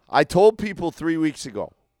know. I told people 3 weeks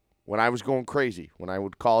ago when I was going crazy, when I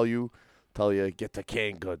would call you, tell you get the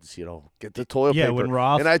canned goods, you know, get the toilet paper. Yeah, when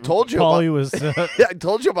Ross and I told you was I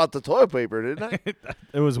told you about the toilet paper, didn't I?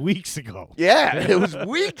 It was weeks ago. Yeah, it was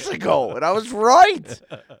weeks ago, and I was right.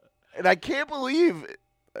 And I can't believe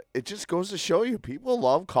it just goes to show you people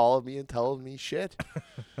love calling me and telling me shit.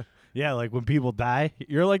 Yeah, like when people die,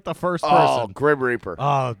 you're like the first Oh, person. Grim Reaper.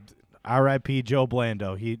 Oh, R.I.P. Joe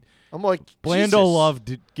Blando. I'm like, Blando Jesus. loved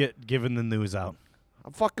to get given the news out.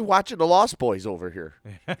 I'm fucking watching the Lost Boys over here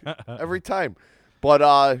every time.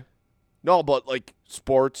 But no, but like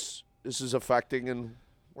sports, this is affecting, and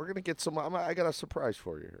we're gonna get some. I got a surprise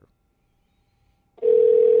for you here.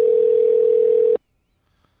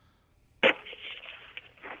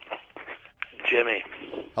 Jimmy.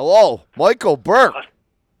 Hello, Michael Burke.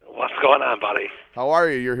 What's going on, buddy? How are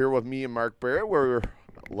you? You're here with me and Mark Barrett. We're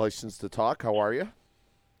licensed to talk. How are you?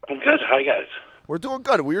 I'm good. How you guys? We're doing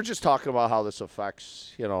good. We were just talking about how this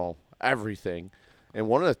affects, you know, everything. And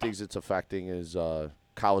one of the things it's affecting is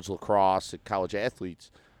college lacrosse and college athletes.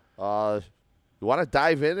 You want to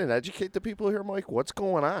dive in and educate the people here, Mike? What's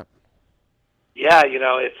going on? Yeah, you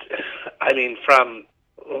know, I mean, from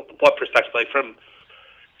what perspective? Like, from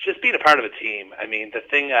just being a part of a team. I mean, the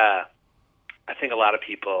thing I think a lot of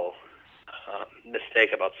people mistake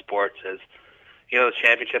about sports is, you know, the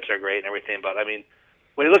championships are great and everything, but, I mean,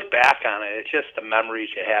 when you look back on it, it's just the memories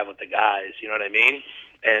you have with the guys, you know what I mean?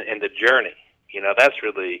 And the journey. You know, that's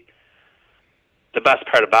really the best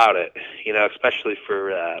part about it, you know, especially for,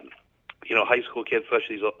 you know, high school kids,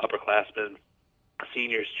 especially these upperclassmen,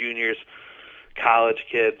 seniors, juniors, college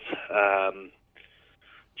kids.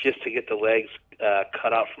 Just to get the legs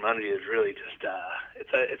cut out from under you is really just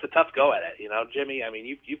it's a tough go at it, you know, Jimmy. I mean,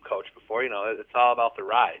 you've coached before, you know. It's all about the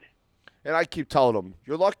ride. And I keep telling them,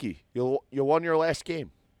 you're lucky. You won your last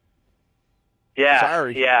game. Yeah.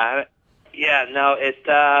 Sorry. Yeah. No,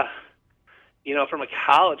 you know, from a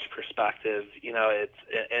college perspective, you know, it's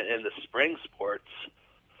in the spring sports.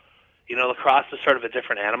 You know, lacrosse is sort of a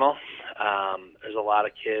different animal. There's a lot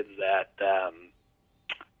of kids that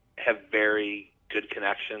have very good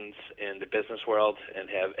connections in the business world and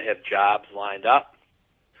have jobs lined up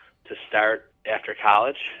to start after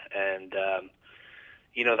college. And,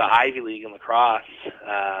 you know, the Ivy League in lacrosse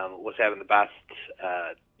was having the best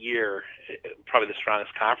year, probably the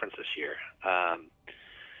strongest conference this year.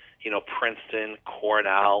 You know, Princeton,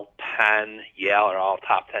 Cornell, Penn, Yale are all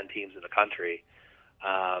top 10 teams in the country.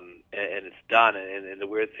 And it's done. And the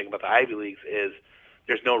weird thing about the Ivy Leagues is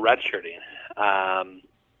there's no redshirting.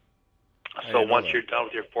 So once you're done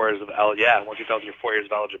with your 4 years of once you're done with your 4 years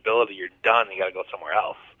of eligibility, you're done. You got to go somewhere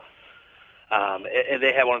else. And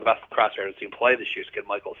they had one of the best crossfire team play this year. This kid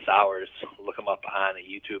Michael Sowers, look him up on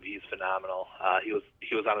YouTube. He's phenomenal. He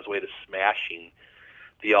was on his way to smashing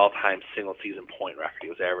the all-time single-season point record. He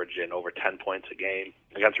was averaging over 10 points a game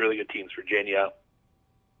against really good teams. Virginia,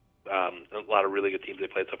 a lot of really good teams they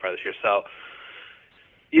played so far this year. So,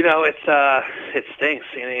 you know, it stinks.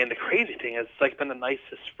 And the crazy thing is, it's like been the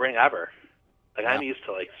nicest spring ever. Like I'm used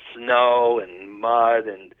to like snow and mud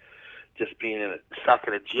and just being stuck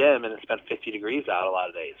in a gym, and it's been 50 degrees out a lot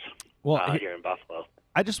of days here in Buffalo.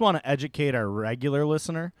 I just want to educate our regular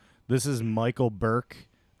listener. This is Michael Burke.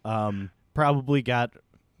 Probably got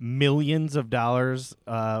millions of dollars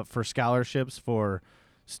for scholarships for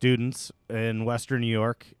students in Western New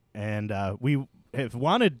York, and we have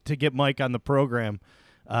wanted to get Mike on the program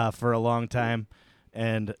for a long time,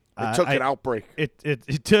 and it took an outbreak.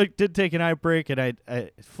 It did take an outbreak, and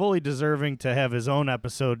I fully deserving to have his own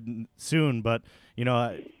episode soon. But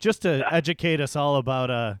just to educate us all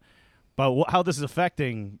about how this is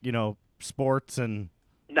affecting sports and.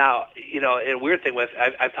 Now, a weird thing with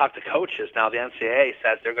I've talked to coaches. Now the NCAA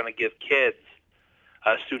says they're going to give kids,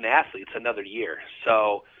 student athletes, another year.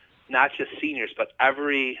 So not just seniors, but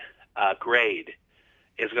every grade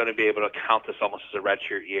is going to be able to count this almost as a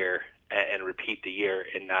redshirt year and repeat the year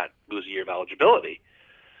and not lose a year of eligibility.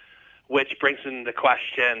 Which brings into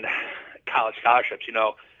question college scholarships.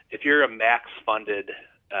 If you're a max-funded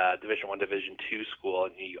Division I, Division II school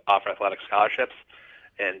and you offer athletic scholarships,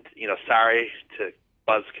 and sorry to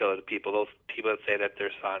buzzkill to people, those people that say that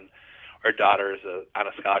their son or daughter is on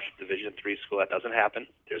a scholarship Division III school, that doesn't happen.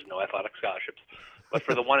 There's no athletic scholarships. But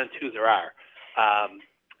for the 1 and 2s, there are.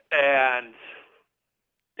 And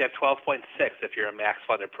they have 12.6 if you're a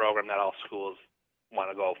max-funded program. Not all schools want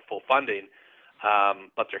to go full funding,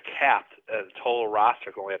 but they're capped. The total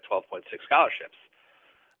roster can only have 12.6 scholarships.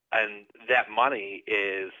 And that money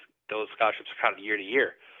those scholarships are counted year to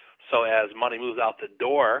year. So as money moves out the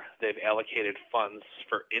door, they've allocated funds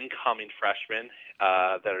for incoming freshmen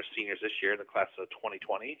that are seniors this year in the class of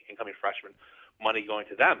 2020, incoming freshmen, money going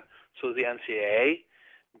to them. So is the NCAA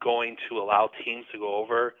going to allow teams to go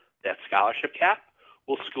over that scholarship cap?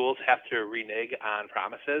 Will schools have to renege on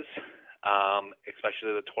promises,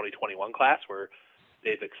 especially the 2021 class where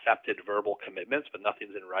they've accepted verbal commitments but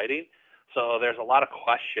nothing's in writing? So there's a lot of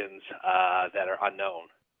questions that are unknown.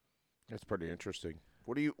 That's pretty interesting.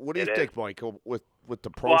 What do you think, Michael, with the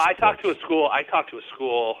pro? Well, sports? I talked to a school out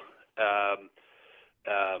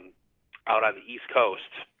on the East Coast,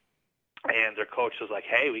 and their coach was like,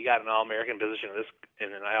 "Hey, we got an All-American position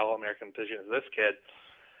and an All-American position of this kid,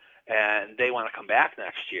 and they want to come back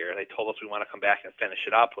next year. They told us we want to come back and finish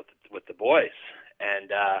it up with the boys."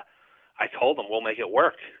 And I told them we'll make it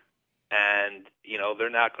work, and they're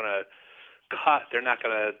not going to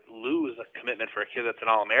lose a commitment for a kid that's an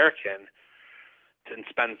All-American and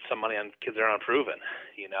spend some money on kids that are unproven,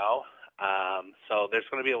 So there's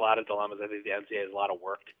going to be a lot of dilemmas. I think the NCAA has a lot of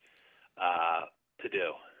work to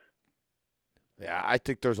do. Yeah, I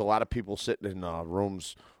think there's a lot of people sitting in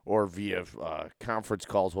rooms or via conference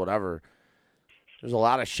calls, whatever. There's a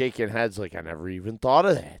lot of shaking heads like, I never even thought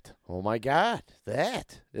of that. Oh, my God,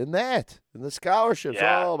 that, and the scholarships.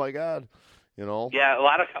 Yeah. Oh, my God, Yeah, a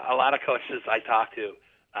lot of coaches I talk to,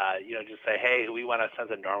 just say, hey, we want a sense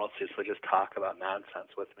of normalcy, so just talk about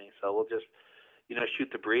nonsense with me. So we'll just, shoot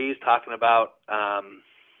the breeze, talking about, how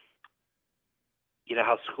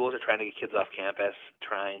schools are trying to get kids off campus,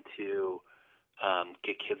 trying to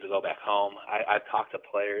get kids to go back home. I've talked to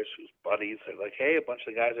players whose buddies are like, hey, a bunch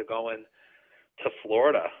of guys are going to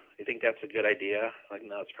Florida. You think that's a good idea? Like,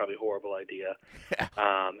 no, it's probably a horrible idea.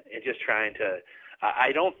 And just trying to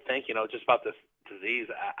I don't think, just about this disease,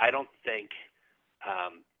 I don't think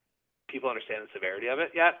people understand the severity of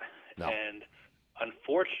it yet. No. And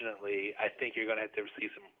unfortunately, I think you're going to have to see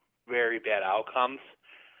some very bad outcomes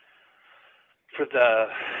to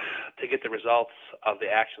get the results of the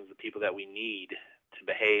actions of people that we need to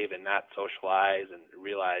behave and not socialize and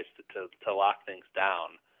realize to lock things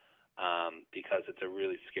down, because it's a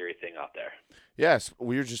really scary thing out there. Yes,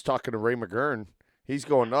 we were just talking to Ray McGurn. He's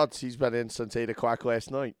going nuts. He's been in since 8 o'clock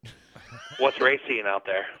last night. What's Ray seeing out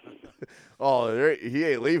there? Oh, he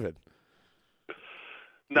ain't leaving.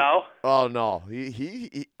 No? Oh, no.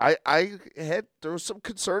 There was some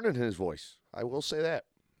concern in his voice. I will say that.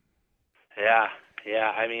 Yeah.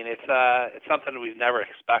 I mean, it's something we've never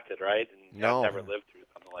expected, right? And No. I've never lived through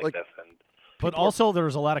something like this. But also, there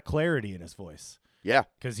was a lot of clarity in his voice. Yeah.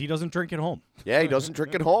 Because he doesn't drink at home. Yeah, he doesn't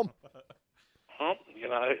drink at home. Well,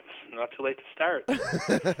 it's not too late to start.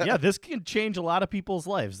 Yeah, this can change a lot of people's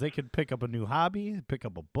lives. They could pick up a new hobby, pick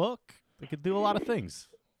up a book. They could do a lot of things.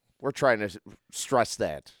 We're trying to stress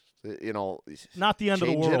that. Not the end of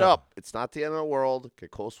the world. Change it up. It's not the end of the world.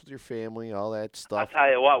 Get close with your family, all that stuff. I'll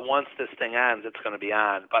tell you what, once this thing ends, it's going to be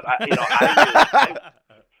on. But,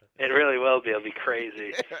 it really will be. It'll be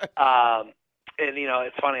crazy. And,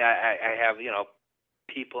 it's funny. I have,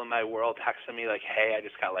 people in my world texting me like, hey, I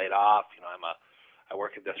just got laid off. I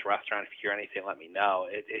work at this restaurant. If you hear anything, let me know.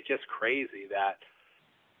 It's just crazy that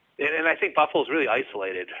And I think Buffalo's really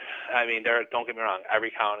isolated. I mean, don't get me wrong.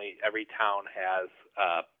 Every county, every town has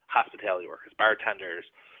hospitality workers, bartenders,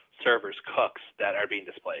 servers, cooks that are being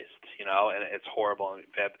displaced. And it's horrible.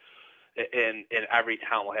 And every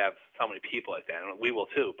town will have so many people like that, and we will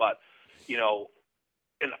too. But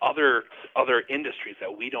in other industries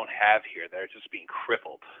that we don't have here, that are just being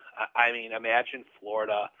crippled. I mean, imagine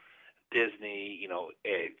Florida, Disney,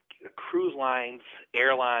 cruise lines,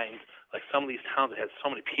 airlines, like some of these towns that have so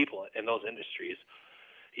many people in those industries.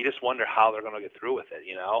 You just wonder how they're going to get through with it,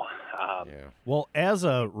 Yeah. Well, as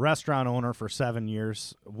a restaurant owner for 7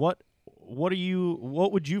 years, what would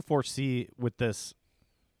you foresee with this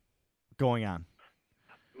going on?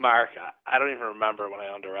 Mark, I don't even remember when I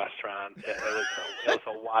owned a restaurant. It was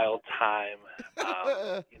a wild time,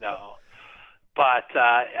 But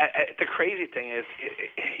the crazy thing is,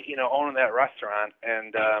 owning that restaurant,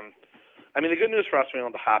 and I mean, the good news for us when we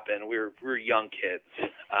owned the Hop Inn, we were young kids,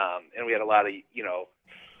 and we had a lot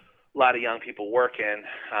of young people working,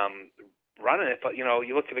 running it. But you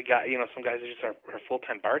look at the guy, some guys are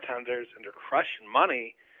full-time bartenders, and they're crushing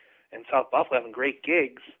money in South Buffalo, having great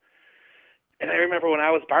gigs. And I remember when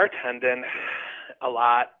I was bartending a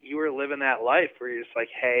lot, you were living that life where you're just like,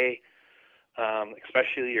 hey,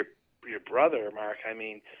 especially your brother, Mark. I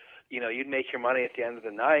mean, you'd make your money at the end of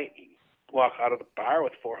the night, walk out of the bar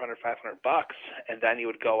with $400, $500, and then you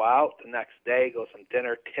would go out the next day, go some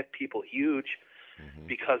dinner, tip people huge,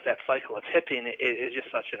 because that cycle of tipping is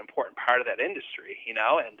just such an important part of that industry,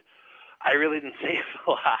 And I really didn't save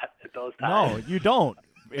a lot at those times. No, you don't.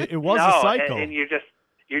 It was a cycle. And you're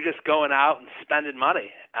just going out and spending money,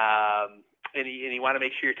 and you want to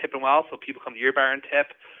make sure you're tipping well, so people come to your bar and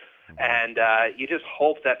tip. And you just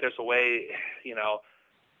hope that there's a way,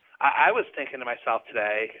 I was thinking to myself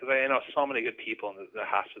today, because I know so many good people in the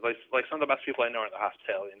hospital, like some of the best people I know in the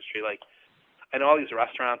hospitality industry. Like, I know all these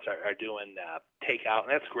restaurants are doing takeout,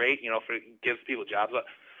 and that's great, it gives people jobs. But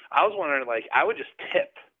I was wondering, like, I would just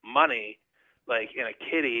tip money, like in a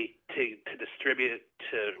kitty, to distribute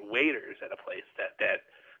to waiters at a place that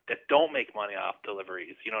don't make money off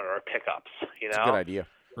deliveries, or pickups, It's a good idea.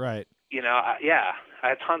 Right. I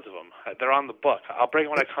have tons of them. They're on the book. I'll bring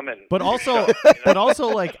them when I come in. But also,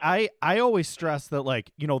 like I always stress that,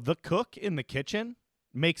 like, the cook in the kitchen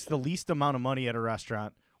makes the least amount of money at a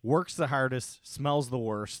restaurant, works the hardest, smells the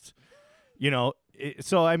worst.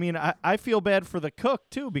 So I mean, I feel bad for the cook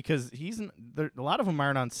too, because a lot of them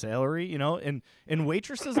aren't on salary, and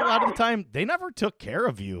waitresses a lot of the time they never took care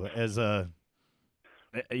of you as a.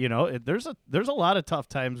 There's a lot of tough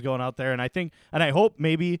times going out there, and I hope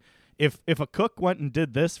maybe if a cook went and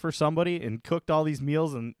did this for somebody and cooked all these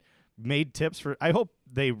meals and made tips I hope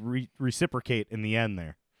they reciprocate in the end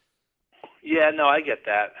there. Yeah, no, I get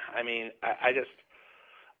that. I mean, I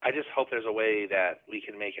just hope there's a way that we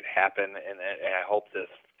can make it happen, and I hope this.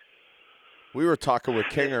 We were talking with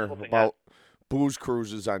Kinger about booze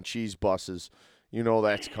cruises on cheese buses.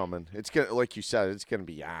 That's coming. It's gonna, like you said, it's gonna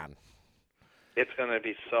be on. It's going to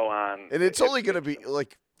be so on. And it's only going to be,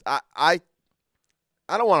 like, I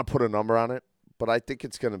don't want to put a number on it, but I think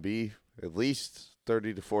it's going to be at least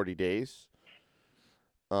 30 to 40 days.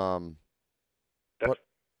 But,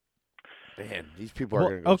 man, these people are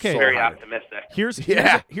going to go so very hard. optimistic. Here's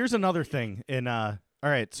all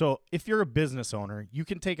right, so if you're a business owner, you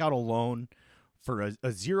can take out a loan for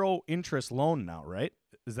a zero interest loan now, right?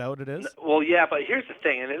 Is that what it is? Well, yeah, but here's the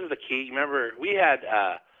thing, and this is the key. Remember, we had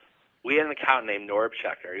an accountant named Norb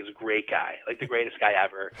Schechter. He was a great guy, like the greatest guy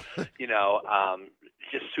ever.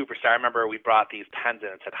 Just superstar. I remember we brought these pens in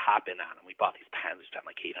and said Hop Inn on them. We bought these pens. We spent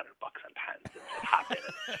like $800 on pens and said Hop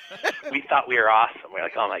Inn. We thought we were awesome. We're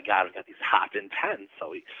like, oh my God, we got these Hop Inn pens.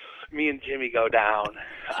 So me and Jimmy go down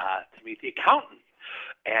to meet the accountant.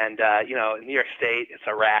 And in New York State, it's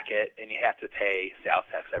a racket, and you have to pay sales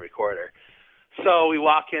tax every quarter. So we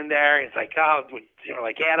walk in there, and it's like,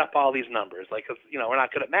 add up all these numbers, like, 'cause, we're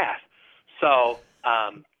not good at math. So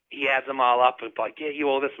he adds them all up and like, yeah, you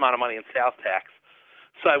owe this amount of money in sales tax.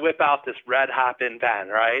 So I whip out this red Hop Inn pen,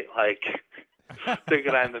 right? Like,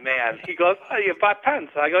 thinking I'm the man. He goes, oh, you bought pens?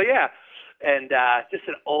 So I go, yeah. And just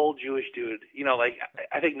an old Jewish dude, like,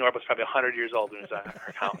 I think Norb was probably 100 years old when he was our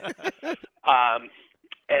accountant.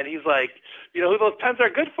 And he's like, who those pens are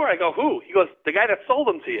good for? I go, who? He goes, the guy that sold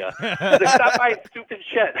them to you. He's like, stop buying stupid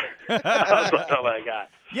shit. I was like, oh my God.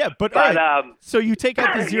 Yeah, but right. So you take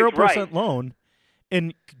out the 0% loan,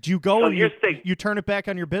 and do you go and you turn it back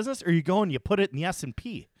on your business, or you go and you put it in the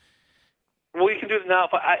S&P? Well, you can do it now,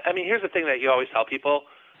 but I mean, here's the thing that you always tell people,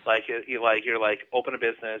 like, you're like, open a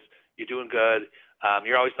business, you're doing good.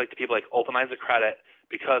 You're always like to people, like, open lines of credit,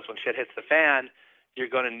 because when shit hits the fan, you're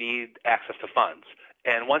going to need access to funds.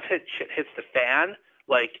 And once shit hits the fan,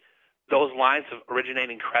 like those lines of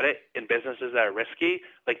originating credit in businesses that are risky,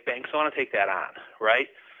 like banks don't want to take that on, right?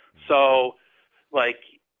 So, like,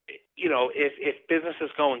 you know, if business is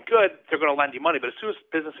going good, they're going to lend you money. But as soon as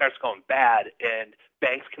business starts going bad and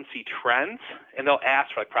banks can see trends and they'll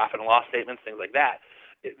ask for like profit and loss statements, things like that,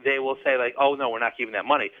 they will say like, oh, no, we're not giving that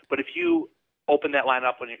money. But if you open that line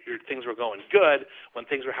up when your things were going good, when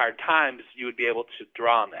things were hard times, you would be able to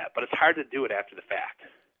draw on that. But it's hard to do it after the fact.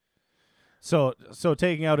 So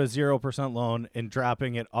taking out a 0% loan and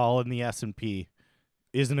dropping it all in the S&P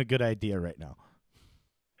isn't a good idea right now.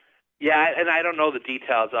 Yeah, and I don't know the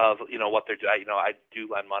details of, you know, what they're doing. You know, I do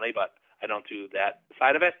lend money, but I don't do that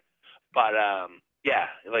side of it. But, yeah,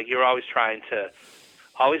 like you're always trying to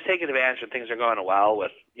take advantage when things are going well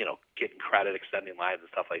with, you know, getting credit, extending lines and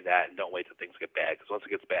stuff like that, and don't wait till things get bad, because once it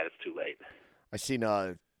gets bad, it's too late. I seen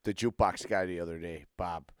the jukebox guy the other day,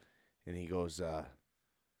 Bob, and he goes,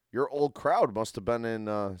 your old crowd must have been in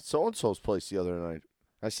so-and-so's place the other night.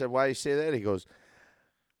 I said, why do you say that? He goes,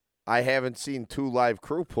 I haven't seen 2 live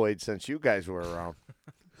crew played since you guys were around.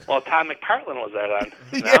 Well, Tom McPartlin was there then.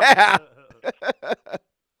 Yeah.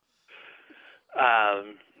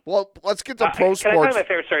 Well, let's get to pro sports. Can I tell you my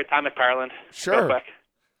favorite story, Tom McPartlin? Sure. Real quick.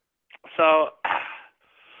 So,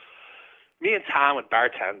 me and Tom would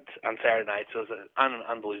bartend on Saturday nights. It was an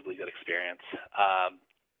unbelievably good experience.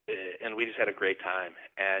 And we just had a great time.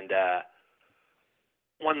 And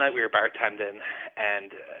one night we were bartending,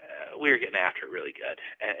 and we were getting after it really good.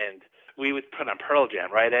 And we would put on Pearl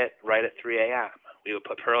Jam right at 3 a.m. We would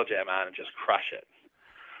put Pearl Jam on and just crush it.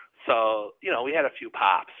 So, you know, we had a few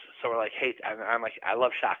pops. So we're like, hey, I'm like, I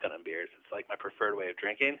love shotgunning beers. It's like my preferred way of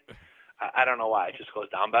drinking. I don't know why. It just goes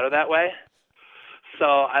down better that way. So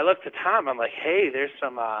I looked at Tom. I'm like, hey, there's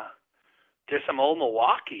some old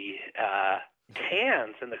Milwaukee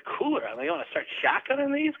cans in the cooler. I'm like, you want to start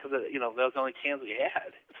shotgunning these? Because, you know, those are the only cans we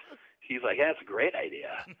had. He's like, yeah, that's a great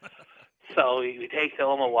idea. So we take the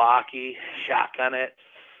old Milwaukee, shotgun it,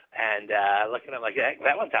 and look at him like,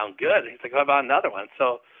 that went down good. He's like, what about another one?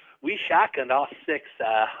 So we shotgunned all 6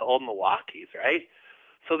 old Milwaukees, right?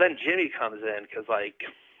 So then Jimmy comes in because, like,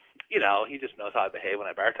 you know, he just knows how I behave when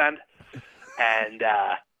I bartend. And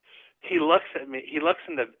he looks at me. He looks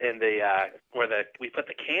in the where we put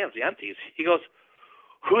the cans, the empties. He goes,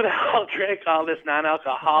 who the hell drank all this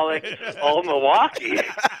non-alcoholic old Milwaukee?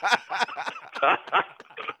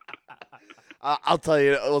 I'll tell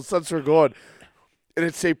you, well, since we're going, and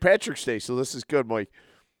it's St. Patrick's Day, so this is good, Mike.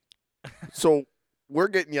 So we're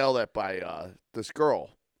getting yelled at by this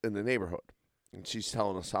girl in the neighborhood, and she's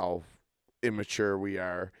telling us how immature we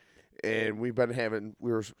are, and we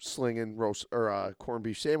were slinging roast or corned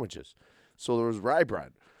beef sandwiches. So there was rye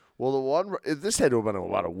bread. Well, this had to have been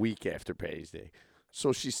about a week after Patty's Day.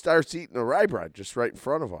 So she starts eating the rye bread just right in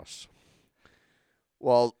front of us.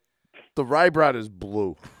 Well, the rye bread is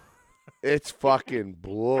blue. It's fucking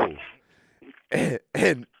blue.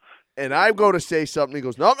 And I go to say something. He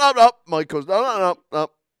goes, no. Mike goes, no.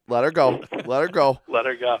 Let her go. Let her go. Let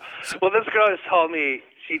her go. Well, this girl has told me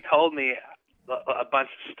a bunch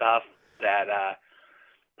of stuff that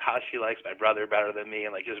how she likes my brother better than me,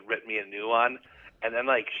 and like just ripped me a new one. And then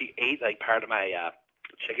like she ate like part of my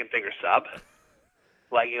chicken finger sub.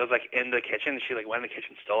 Like it was like in the kitchen. She like went in the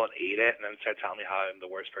kitchen, stole it, and ate it, and then started telling me how I'm the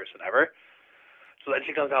worst person ever. So then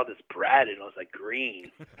she comes out with this bread, and it was like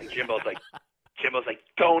green. And Jimbo's like,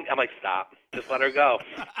 don't. I'm like, stop. Just let her go.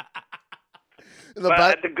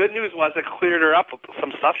 But the good news was it cleared her up with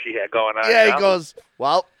some stuff she had going on. Yeah, he goes,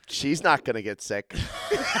 well, she's not going to get sick.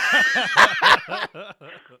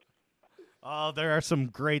 Oh, there are some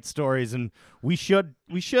great stories, and we should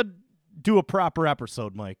do a proper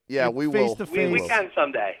episode, Mike. Yeah, we will. We can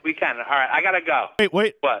someday. We can. All right, I got to go.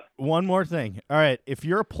 Wait. What? One more thing. All right, if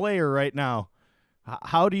you're a player right now,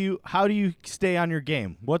 how do you stay on your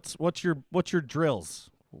game? What's your drills?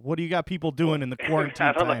 What do you got people doing in the quarantine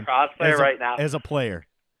I'm time? a lacrosse player right now. As a player.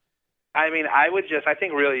 I mean, I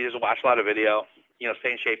think really you just watch a lot of video, you know,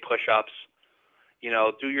 stay in shape, push-ups, you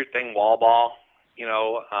know, do your thing, wall ball, you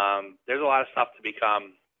know, there's a lot of stuff to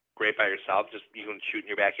become great by yourself. Just you can shoot in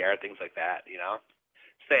your backyard, things like that, you know.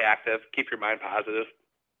 Stay active, keep your mind positive,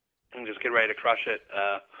 and just get ready to crush it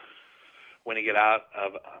when you get out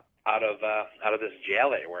of this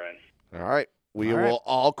jail that we're in. All right. We will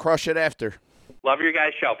all crush it after. Love your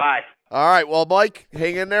guys' show. Bye. All right. Well, Mike,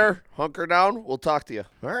 hang in there. Hunker down. We'll talk to you.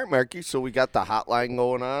 All right, Marky. So we got the hotline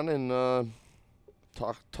going on and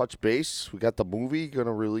touch base. We got the movie. Going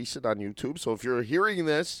to release it on YouTube. So if you're hearing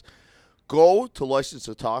this, go to License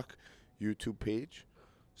to Talk YouTube page.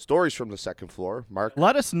 Stories from the Second Floor. Mark?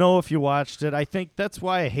 Let us know if you watched it. I think that's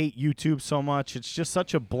why I hate YouTube so much. It's just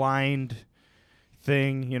such a blind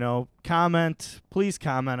thing, Comment. Please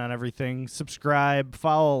comment on everything. Subscribe.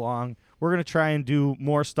 Follow along. We're going to try and do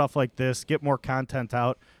more stuff like this, get more content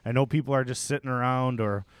out. I know people are just sitting around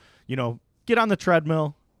or, get on the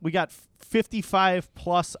treadmill. We got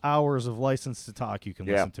 55-plus hours of License to Talk you can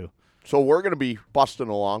listen to. So we're going to be busting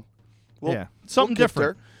along. Something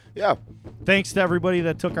different. Yeah. Thanks to everybody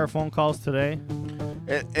that took our phone calls today.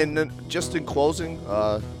 And then just in closing,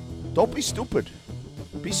 don't be stupid.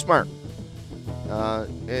 Be smart.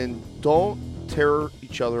 And don't tear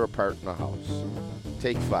each other apart in the house.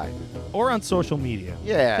 Take 5. Or on social media.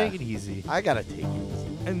 Yeah. Take it easy. I got to take it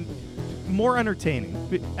easy. And more entertaining.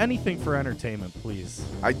 Anything for entertainment, please.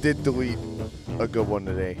 I did delete a good one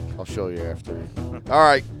today. I'll show you after. All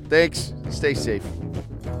right. Thanks. Stay safe.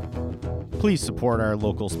 Please support our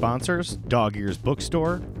local sponsors, Dog Ears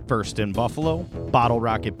Bookstore, First in Buffalo, Bottle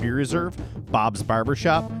Rocket Beer Reserve, Bob's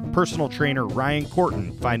Barbershop, personal trainer Ryan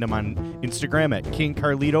Corton. Find him on Instagram at King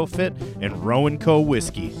Carlito Fit, and Rowan Co.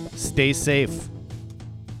 Whiskey. Stay safe.